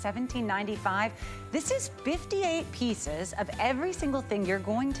sale for $17.95. This is 58 pieces of every single thing you're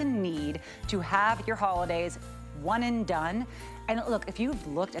going to need to have your holidays one and done. And look, if you've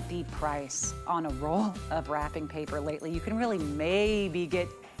looked at the price on a roll of wrapping paper lately, you can really maybe get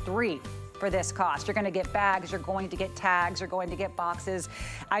 3 for this cost. You're going to get bags, you're going to get tags, you're going to get boxes.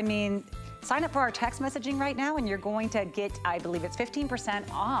 I mean, sign up for our text messaging right now and you're going to get, I believe it's 15%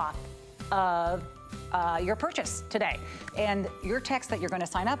 off of your purchase today. And your text that you're going to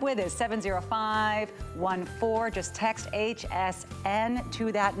sign up with is 70514. Just text HSN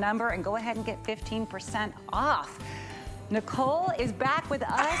to that number and go ahead and get 15% off. Nicole is back with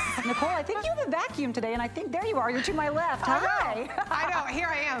us. Nicole, I think you have a vacuum today, and I think there you are. You're to my left. Hi. I know. Here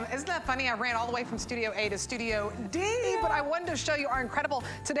I am. Isn't that funny? I ran all the way from Studio A to Studio D, but I wanted to show you our incredible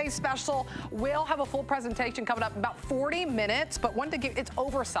today's special. We'll have a full presentation coming up in about 40 minutes, but wanted to give it's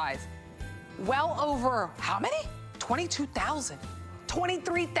oversized. Well over how many? 22,000.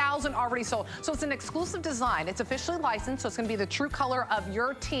 23,000 already sold. So it's an exclusive design. It's officially licensed, so it's gonna be the true color of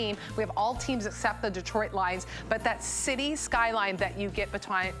your team. We have all teams except the Detroit Lions, but that city skyline that you get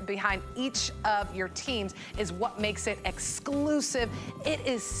behind each of your teams is what makes it exclusive. It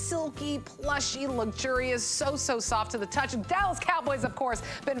is silky, plushy, luxurious, so soft to the touch. Dallas Cowboys, of course,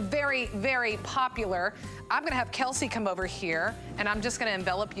 been very, very popular. I'm gonna have Kelsey come over here, and I'm just gonna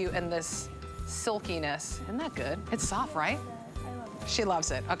envelop you in this silkiness. Isn't that good? It's soft, right? She loves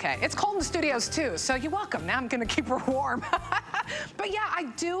it. Okay, it's cold in the studios too, so you're welcome. Now I'm gonna keep her warm. But yeah, I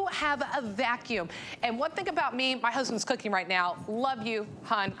do have a vacuum. And one thing about me, my husband's cooking right now. Love you,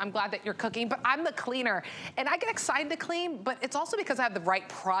 hun. I'm glad that you're cooking, but I'm the cleaner. And I get excited to clean, but it's also because I have the right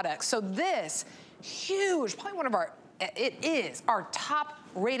products. So this huge, probably one of our, it is our top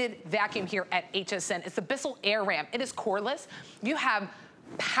rated vacuum here at HSN. It's the Bissell Air Ram. It is cordless. You have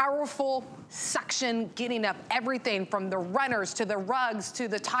powerful suction getting up everything from the runners to the rugs to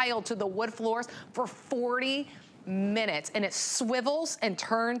the tile to the wood floors for 40 minutes, and it swivels and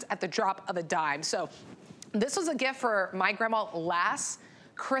turns at the drop of a dime. So this was a gift for my grandma last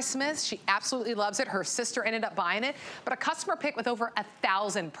Christmas. She absolutely loves it. Her sister ended up buying it, but a customer pick with over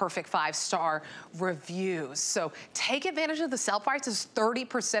 1,000 perfect 5-star reviews. So take advantage of the sale price. It's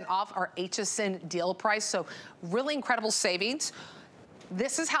 30% off our HSN deal price. So really incredible savings.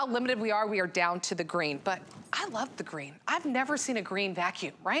 This is how limited we are. We are down to the green, but I love the green. I've never seen a green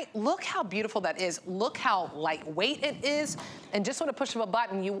vacuum, right? Look how beautiful that is. Look how lightweight it is. And just when to push of a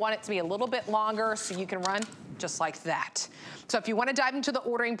button, you want it to be a little bit longer so you can run just like that. So if you want to dive into the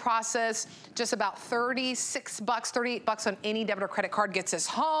ordering process, just about 36 bucks, 38 bucks on any debit or credit card gets us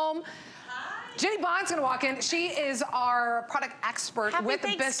home. Jenny Bond's gonna walk in. She is our product expert with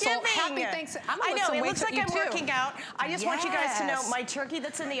Bissell. Happy Thanksgiving. I know, it looks like I'm working out. I just want you guys to know my turkey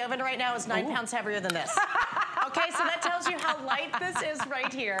that's in the oven right now is 9 pounds heavier than this. Okay, so that tells you how light this is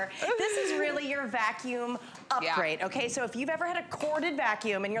right here. This is really your vacuum upgrade, okay? So if you've ever had a corded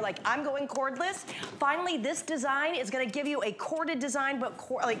vacuum and you're like, I'm going cordless, finally this design is gonna give you a corded design, but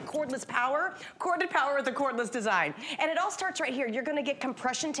like cordless power, corded power with a cordless design. And it all starts right here. You're gonna get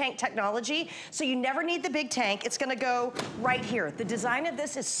compression tank technology, so you never need the big tank. It's gonna go right here. The design of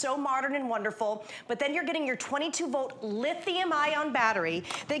this is so modern and wonderful, but then you're getting your 22-volt lithium-ion battery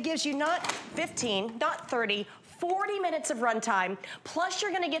that gives you not 15, not 30, 40 minutes of runtime, plus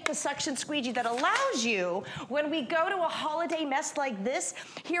you're gonna get the suction squeegee that allows you, when we go to a holiday mess like this,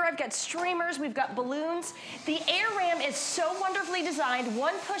 here I've got streamers, we've got balloons. The air ram is so wonderfully designed,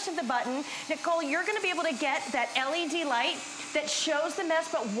 one push of the button. Nicole, you're gonna be able to get that LED light that shows the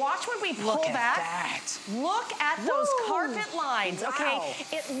mess, but watch when we pull back. Look at those carpet lines, okay?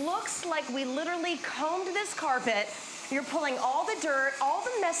 It looks like we literally combed this carpet. You're pulling all the dirt, all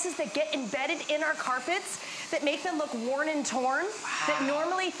the messes that get embedded in our carpets that make them look worn and torn, that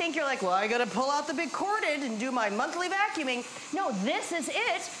normally think you're like, well, I gotta pull out the big corded and do my monthly vacuuming. No, this is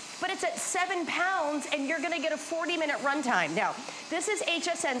it, but it's at 7 pounds and you're gonna get a 40-minute runtime. Now, this is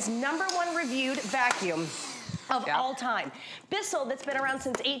HSN's #1 reviewed vacuum of all time. Bissell, that's been around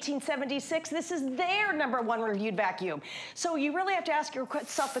since 1876, this is their #1 reviewed vacuum. So you really have to ask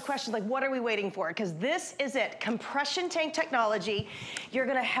yourself the question, like, what are we waiting for? Because this is it, compression tank technology. You're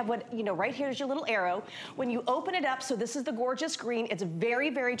gonna have what, you know, right here's your little arrow. When you open it up, so this is the gorgeous green, it's very,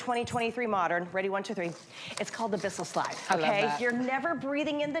 very 2023 modern. Ready, 1, 2, 3. It's called the Bissell Slide, okay? I love that. You're never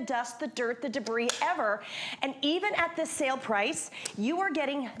breathing in the dust, the dirt, the debris, ever. And even at this sale price, you are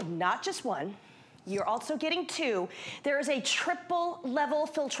getting not just one, you're also getting 2. There is a triple level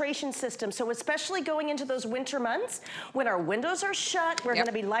filtration system. So especially going into those winter months, when our windows are shut, we're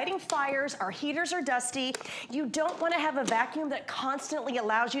gonna be lighting fires, our heaters are dusty. You don't wanna have a vacuum that constantly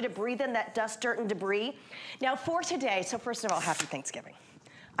allows you to breathe in that dust, dirt, and debris. Now for today, so first of all, happy Thanksgiving.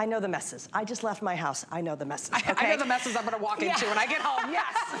 I know the messes. I just left my house. I know the messes, okay? I know the messes I'm gonna walk into when I get home,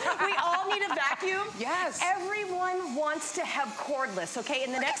 yes. We all need a vacuum. Yes. Everyone wants to have cordless, okay?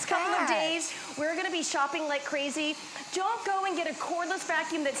 In the next couple of days, we're gonna be shopping like crazy. Don't go and get a cordless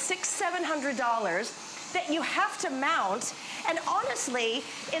vacuum that's $600, $700 that you have to mount, and honestly,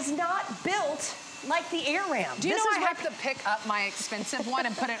 is not built like the air ram. Do you know I have to pick up my expensive one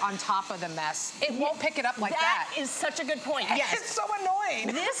and put it on top of the mess? It won't pick it up like that. That is such a good point, yes. It's so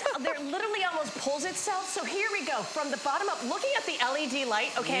annoying. This literally almost pulls itself. So here we go, from the bottom up, looking at the LED light,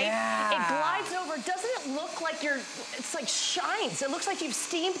 okay? Yeah. It glides over. Doesn't it look like it's like shines. It looks like you've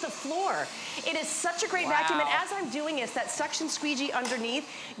steamed the floor. It is such a great vacuum, and as I'm doing this, that suction squeegee underneath,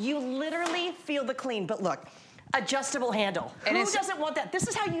 you literally feel the clean. But look, adjustable handle. Who doesn't want that? This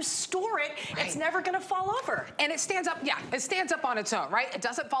is how you store it. Right. It's never gonna fall over. And it stands up, it stands up on its own, right? It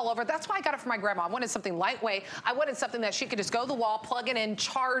doesn't fall over. That's why I got it for my grandma. I wanted something lightweight. I wanted something that she could just go to the wall, plug it in,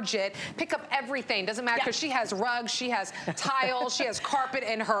 charge it, pick up everything. Doesn't matter, because she has rugs, she has tiles, she has carpet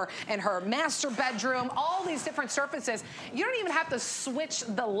in her master bedroom, all these different surfaces. You don't even have to switch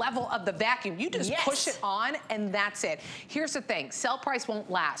the level of the vacuum. You just push it on and that's it. Here's the thing, sale price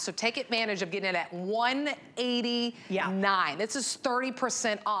won't last, so take advantage of getting it at $189. This is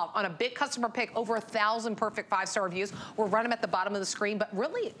 30% off on a big customer pick, over 1,000 perfect 5-star reviews. We'll run them at the bottom of the screen, but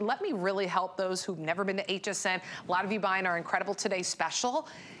really, let me really help those who've never been to HSN. A lot of you buying our Incredible Today special.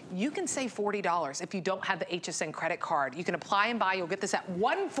 You can save $40 if you don't have the HSN credit card. You can apply and buy. You'll get this at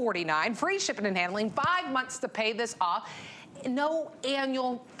 $149, free shipping and handling, 5 months to pay this off. No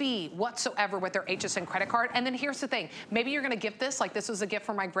annual fee whatsoever with their HSN credit card. And then here's the thing, maybe you're gonna gift this, like this was a gift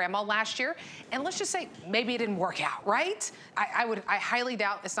for my grandma last year, and let's just say maybe it didn't work out, right? I highly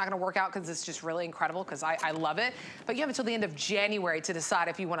doubt it's not gonna work out, because it's just really incredible, because I love it. But you have until the end of January to decide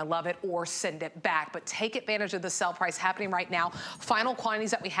if you wanna love it or send it back. But take advantage of the sale price happening right now. Final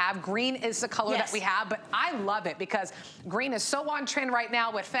quantities that we have. Green is the color that we have, but I love it because green is so on trend right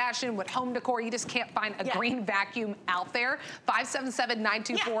now with fashion, with home decor. You just can't find a green vacuum out there.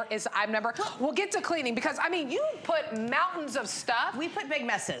 577-924 is our number. We'll get to cleaning, because I mean, you put mountains of stuff. We put big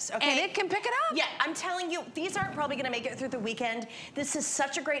messes, okay? And it can pick it up. Yeah, I'm telling you, these aren't probably gonna make it through the weekend. This is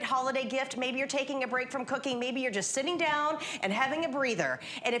such a great holiday gift. Maybe you're taking a break from cooking. Maybe you're just sitting down and having a breather.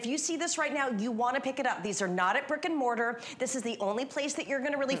 And if you see this right now, you wanna pick it up. These are not at brick and mortar. This is the only place that you're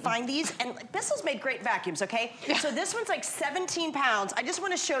gonna really find these. And Bissell's made great vacuums, okay? So this one's like 17 pounds. I just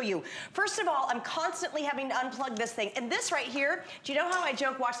wanna show you. First of all, I'm constantly having to unplug this thing. And this right right here, do you know how I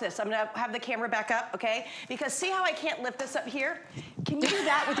joke? Watch this. I'm gonna have the camera back up, okay? Because see how I can't lift this up here? Can you do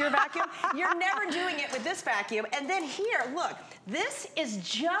that with your vacuum? You're never doing it with this vacuum. And then here, look, this is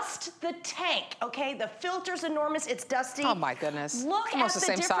just the tank, okay? The filter's enormous, it's dusty. Oh my goodness. Look almost at the the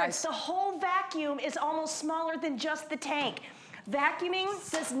same difference. size. The whole vacuum is almost smaller than just the tank. Vacuuming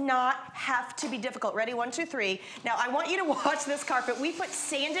does not have to be difficult. Ready, 1, 2, 3. Now I want you to watch this carpet. We put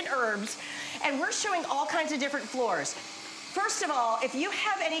sand and herbs, and we're showing all kinds of different floors. First of all, if you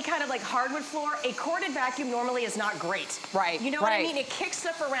have any kind of like hardwood floor, a corded vacuum normally is not great. Right, You know what I mean? It kicks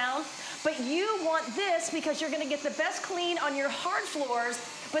stuff around, but you want this because you're gonna get the best clean on your hard floors,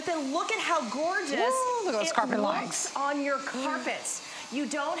 but then look at how gorgeous Ooh, look at those carpet it lines. looks on your carpets. You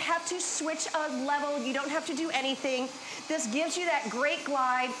don't have to switch a level. You don't have to do anything. This gives you that great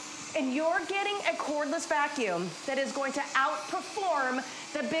glide, and you're getting a cordless vacuum that is going to outperform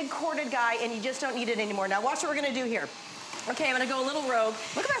the big corded guy, and you just don't need it anymore. Now watch what we're gonna do here. Okay, I'm gonna go a little rogue.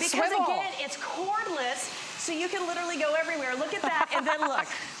 Look at that because swivel. again, it's cordless, so you can literally go everywhere. Look at that, and then look.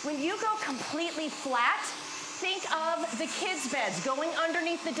 When you go completely flat, think of the kids' beds going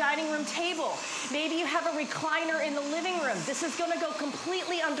underneath the dining room table. Maybe you have a recliner in the living room. This is gonna go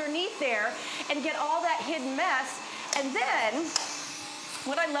completely underneath there and get all that hidden mess. And then,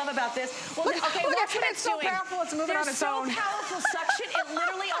 what I love about this, well, look, okay, look, watch what it's so doing. powerful, it's moving on its own. There's so powerful suction, it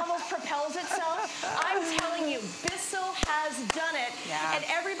literally almost propels itself. I'm telling you, Bissell has done it, and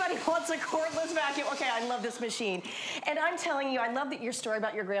everybody wants a cordless vacuum. Okay, I love this machine. And I'm telling you, I love your story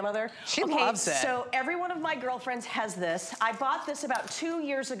about your grandmother. She loves it. So every one of my girlfriends has this. I bought this about 2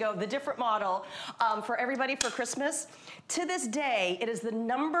 years ago, the different model, for everybody for Christmas. To this day, it is the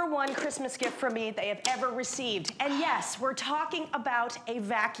 #1 Christmas gift from me they have ever received. And yes, we're talking about a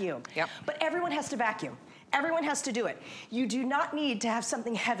vacuum. Yep. But everyone has to vacuum. Everyone has to do it. You do not need to have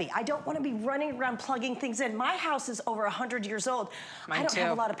something heavy. I don't want to be running around plugging things in. My house is over 100 years old. Mine I don't too.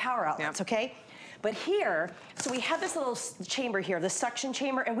 have a lot of power outlets, okay? But here, so we have this little chamber here, the suction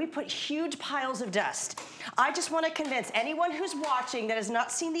chamber, and we put huge piles of dust. I just want to convince anyone who's watching that has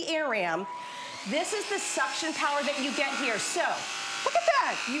not seen the air ram, this is the suction power that you get here. So, look at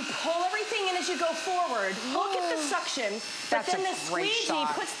that. You pull everything in as you go forward. Look at the suction. But That's then a the great squeegee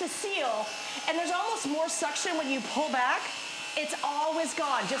shot. puts the seal, and there's almost more suction when you pull back. It's always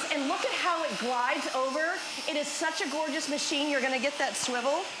gone. And look at how it glides over. It is such a gorgeous machine. You're gonna get that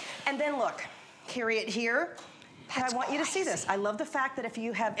swivel. And then look, carry it here. And I want you to see this. I love the fact that if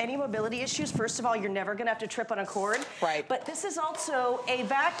you have any mobility issues, first of all, you're never gonna have to trip on a cord. Right. But this is also a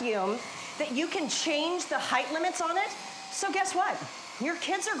vacuum that you can change the height limits on it. So guess what? Your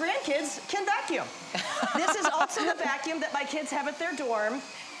kids or grandkids can vacuum. This is also the vacuum that my kids have at their dorm.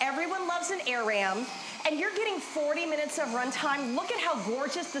 Everyone loves an air ram. And you're getting 40 minutes of runtime. Look at how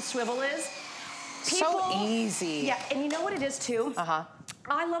gorgeous the swivel is. So easy. Yeah, and you know what it is too? Uh-huh.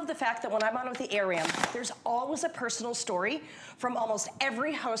 I love the fact that when I'm on with the air ram, there's always a personal story from almost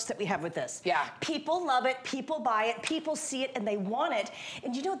every host that we have with this. Yeah. People love it, people buy it, people see it, and they want it.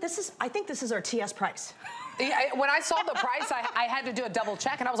 And you know what, I think this is our TS price. Yeah, when I saw the price, I had to do a double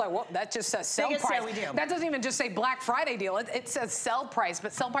check, and I was like, well, that just says sell Biggest price. sale we do. That doesn't even just say Black Friday deal. It says sell price,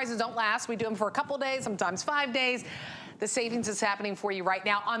 but sell prices don't last. We do them for a couple days, sometimes 5 days. The savings is happening for you right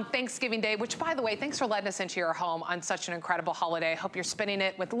now on Thanksgiving Day, which, by the way, thanks for letting us into your home on such an incredible holiday. I hope you're spending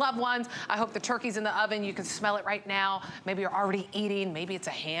it with loved ones. I hope the turkey's in the oven. You can smell it right now. Maybe you're already eating. Maybe it's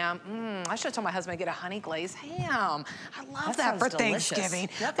a ham. I should have told my husband to get a honey glazed ham. I love that for Thanksgiving.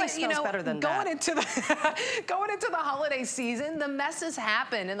 Nothing smells better than that. Going into the holiday season, the messes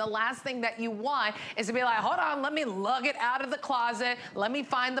happen, and the last thing that you want is to be like, hold on, let me lug it out of the closet. Let me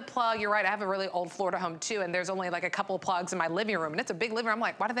find the plug. You're right, I have a really old Florida home too, and there's only like a couple of plugs in my living room, and it's a big living room. I'm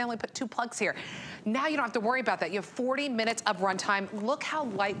like, why do they only put 2 plugs here? Now you don't have to worry about that. You have 40 minutes of runtime. Look how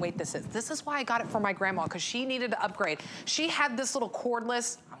lightweight this is. This is why I got it for my grandma, because she needed to upgrade. She had this little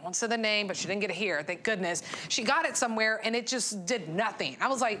cordless, I won't say the name, but she didn't get it here, thank goodness. She got it somewhere and it just did nothing. I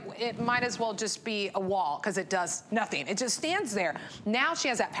was like, it might as well just be a wall, because it does nothing. It just stands there. Now she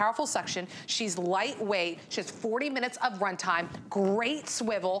has that powerful suction. She's lightweight. She has 40 minutes of runtime, great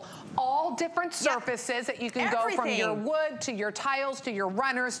swivel, all different surfaces that you can go from your wood to your tiles to your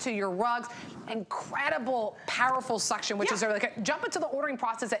runners to your rugs. Incredible, powerful suction, which is really good. Jump into the ordering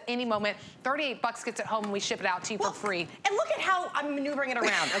process at any moment. $38 gets it home and we ship it out to you for free. And look at how I'm maneuvering it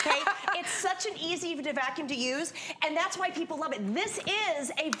around, okay? It's such an easy vacuum to use, and that's why people love it. This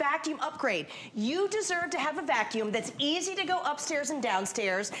is a vacuum upgrade. You deserve to have a vacuum that's easy to go upstairs and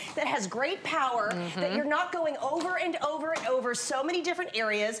downstairs, that has great power, that you're not going over and over and over so many different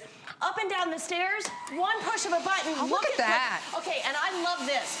areas. Up and down the stairs, one push of a button. Oh, look at that. Okay, and I love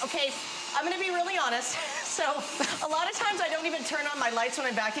this, okay? I'm gonna be really honest. So a lot of times I don't even turn on my lights when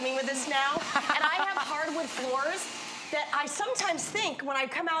I'm vacuuming with this now. And I have hardwood floors that I sometimes think when I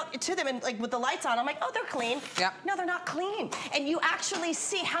come out to them and like with the lights on, I'm like, oh, they're clean. Yep. No, they're not clean. And you actually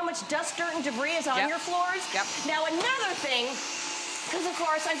see how much dust, dirt, and debris is on your floors. Yep. Now another thing, because of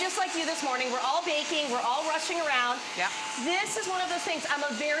course, I'm just like you this morning. We're all baking, we're all rushing around. Yep. This is one of those things, I'm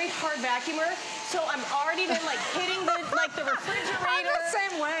a very hard vacuumer, so I'm already been like hitting the refrigerator. I'm the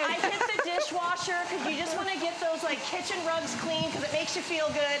same way. I hit the dishwasher, because you just want to get those like kitchen rugs clean, because it makes you feel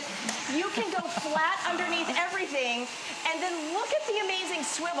good. You can go flat underneath everything, and then look at the amazing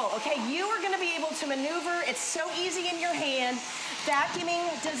swivel, okay? You are gonna be able to maneuver, it's so easy in your hand. Vacuuming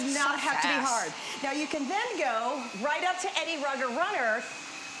does not have to be hard. Now you can then go right up to Eddie Rugger Runner.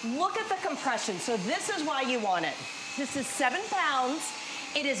 Look at the compression. So this is why you want it. This is 7 pounds.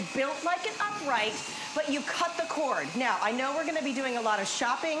 It is built like an upright, but you cut the cord. Now, I know we're gonna be doing a lot of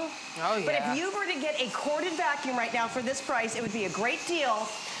shopping, but if you were to get a corded vacuum right now for this price, it would be a great deal.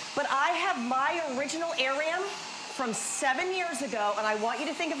 But I have my original AirRam from 7 years ago, and I want you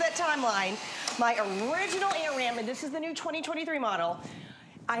to think of that timeline. My original AirRam, and this is the new 2023 model.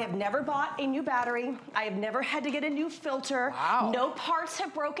 I have never bought a new battery. I have never had to get a new filter. Wow. No parts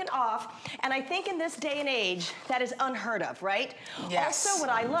have broken off. And I think in this day and age, that is unheard of, right? Yes. Also, what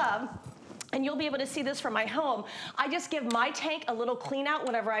I love, and you'll be able to see this from my home, I just give my tank a little clean out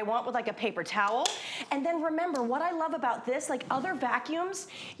whenever I want with like a paper towel. And then remember, what I love about this, like other vacuums,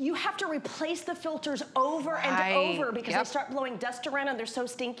 you have to replace the filters over and over because they start blowing dust around and they're so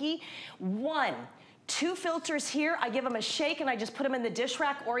stinky. 1, 2 filters here, I give them a shake and I just put them in the dish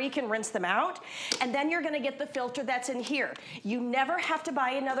rack, or you can rinse them out. And then you're gonna get the filter that's in here. You never have to buy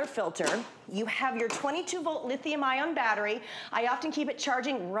another filter. You have your 22-volt lithium-ion battery. I often keep it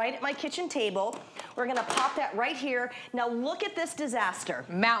charging right at my kitchen table. We're gonna pop that right here. Now look at this disaster.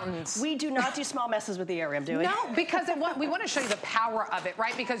 Mountains. We do not do small messes with the AirRam, do we? No, because we want to show you the power of it,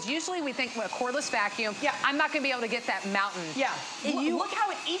 right? Because usually we think with a cordless vacuum, I'm not gonna be able to get that mountain. Yeah, look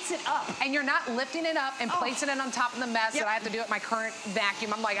how it eats it up. And you're not lifting it up and placing it on top of the mess that I have to do at my current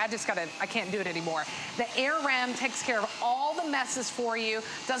vacuum. I'm like, I can't do it anymore. The AirRam takes care of all the messes for you.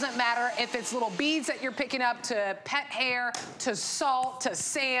 Doesn't matter if it's little beads that you're picking up, to pet hair, to salt, to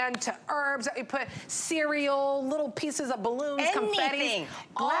sand, to herbs that you put, cereal, little pieces of balloons, confetti.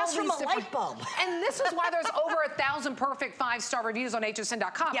 Glass from a light bulb. And this is why there's over 1,000 perfect 5-star reviews on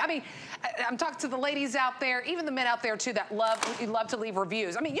hsn.com. I mean, I'm talking to the ladies out there, even the men out there too, that love to leave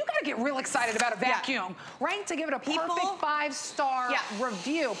reviews. I mean, you gotta get real excited about a vacuum, right? To give it a perfect 5-star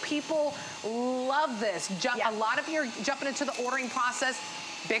review. People love this. A lot of you are jumping into the ordering process.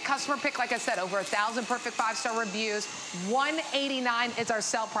 Big customer pick, like I said, over 1,000 perfect 5-star reviews. $189 is our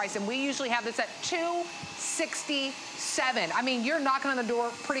sale price, and we usually have this at $267. I mean, you're knocking on the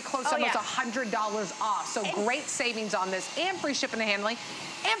door pretty close to almost $100 off. So great savings on this, and free shipping and handling,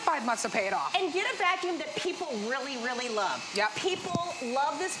 and 5 months to pay it off. And get a vacuum that people really, really love. People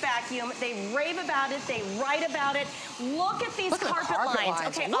love this vacuum. They rave about it. They write about it. Look at these carpet lines.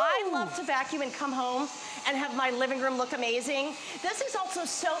 Okay, I love to vacuum and come home and have my living room look amazing. This is also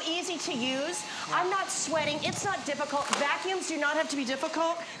so easy to use. I'm not sweating. It's not difficult. Vacuums do not have to be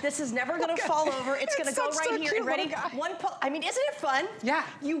difficult. This is never going to fall over. It's going to go right here and ready. I mean, isn't it fun? Yeah.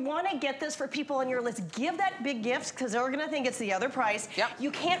 You want to get this for people on your list. Give that big gift, because they're going to think it's the other price. You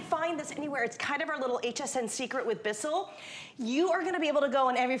can't find this anywhere. It's kind of our little HSN secret with Bissell. You are going to be able to go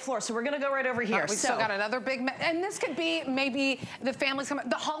on every floor. So we're going to go right over here. We still got another big, and this could be maybe the family's coming.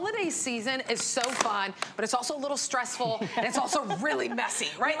 The holiday season is so fun, but it's also a little stressful, and it's also really messy,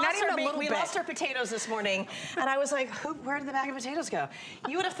 right? Not even a little bit. We lost our potatoes this morning, and I was like, where did the bag of potatoes go?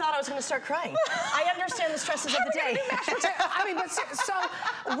 You would have thought I was going to start crying. I understand the stresses of the day. I mean, but so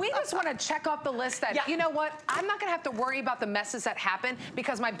we just want to check off the list that, you know what, I'm not going to have to worry about the messes that happen,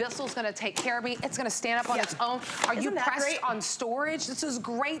 because my Bissell's going to take care of me. It's going to stand up on its own. Are you pressed on storage? This is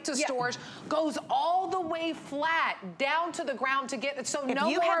great to storage. Goes all the way flat down to the ground to get it. So if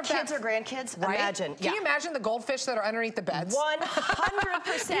you have kids or grandkids, imagine. Can you imagine the goldfish that are underneath the beds?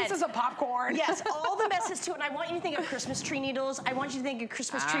 100%. Pieces of popcorn. Yes, all the messes too. And I want you to think of Christmas tree needles. I want you to think of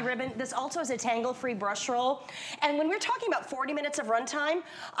Christmas tree ribbon. This also is a tangle-free brush roll. And when we're talking about 40 minutes of runtime,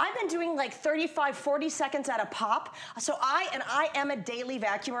 I've been doing like 35, 40 seconds at a pop. So I am a daily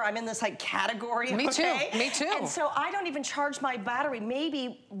vacuumer. I'm in this like category. Me too. Me too. And so I don't even charge my battery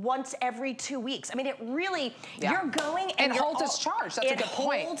maybe once every 2 weeks. I mean, it really, you're going and it holds its charge. That's a good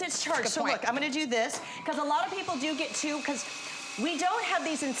point. It holds its charge. So look, I'm going to do this, because a lot of people do get because we don't have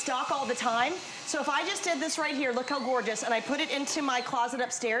these in stock all the time. So if I just did this right here, look how gorgeous, and I put it into my closet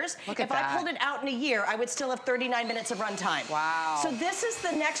upstairs, if I pulled it out in a year, I would still have 39 minutes of runtime. Wow. So this is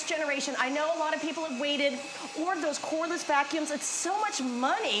the next generation. I know a lot of people have waited, or those cordless vacuums, it's so much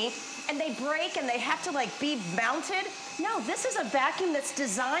money, and they break and they have to like be mounted. No, this is a vacuum that's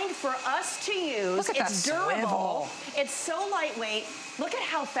designed for us to use. Look at it's that durable. swivel. It's so lightweight. Look at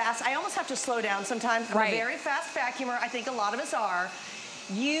how fast. I almost have to slow down sometimes. I'm a very fast vacuumer. I think a lot of us are.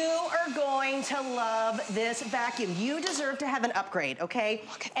 You are going to love this vacuum. You deserve to have an upgrade, okay?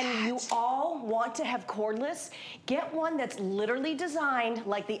 Look at and that. you all want to have cordless. Get one that's literally designed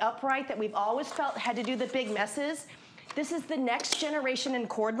like the upright that we've always felt had to do the big messes. This is the next generation in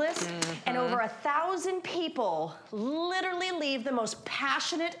cordless, and over 1,000 people literally leave the most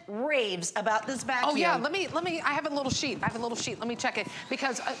passionate raves about this vacuum. Oh yeah, let me, I have a little sheet. Let me check it,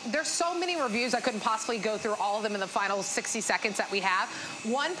 because there's so many reviews, I couldn't possibly go through all of them in the final 60 seconds that we have.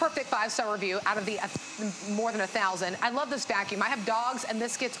 One perfect 5-star review out of the more than 1,000. I love this vacuum. I have dogs, and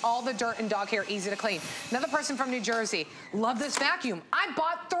this gets all the dirt and dog hair easy to clean. Another person from New Jersey, love this vacuum. I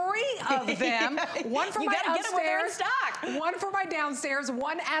bought 3 of them. One for my upstairs, one for my downstairs,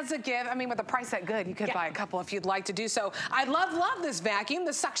 one as a gift. I mean, with a price that good, you could buy a couple if you'd like to do so. I love this vacuum.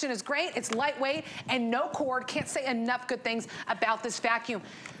 The suction is great. It's lightweight and no cord. Can't say enough good things about this vacuum.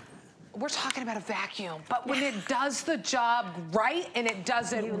 We're talking about a vacuum, but when it does the job right and it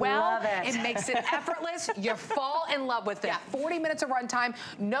does it well, it makes it effortless, you fall in love with it. 40 minutes of runtime,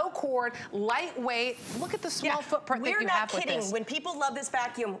 no cord, lightweight. Look at the small footprint that you have with this. We're not kidding. When people love this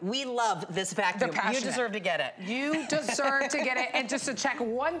vacuum, we love this vacuum. You deserve to get it. You deserve to get it. And just to check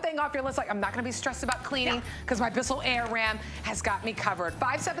one thing off your list, like I'm not gonna be stressed about cleaning because my Bissell Air Ram has got me covered.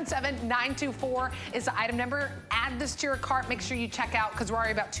 577-924 is the item number. Add this to your cart. Make sure you check out because we're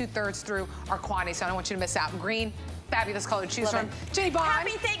already about 2/3 through our quantity, so I don't want you to miss out. Green, fabulous color to choose from. Jenny Bond.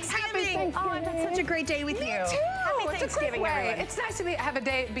 Happy Thanksgiving. Oh, I've had such a great day with you. Me too. Happy Thanksgiving, everyone. It's nice to have a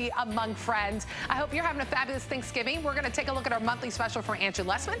day be among friends. I hope you're having a fabulous Thanksgiving. We're going to take a look at our monthly special from Andrew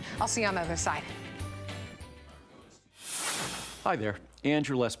Lessman. I'll see you on the other side. Hi there,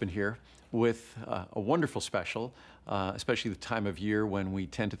 Andrew Lessman here with a wonderful special, especially the time of year when we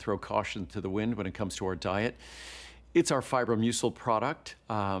tend to throw caution to the wind when it comes to our diet. It's our Fibromucil product.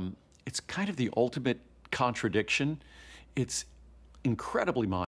 It's kind of the ultimate contradiction. It's incredibly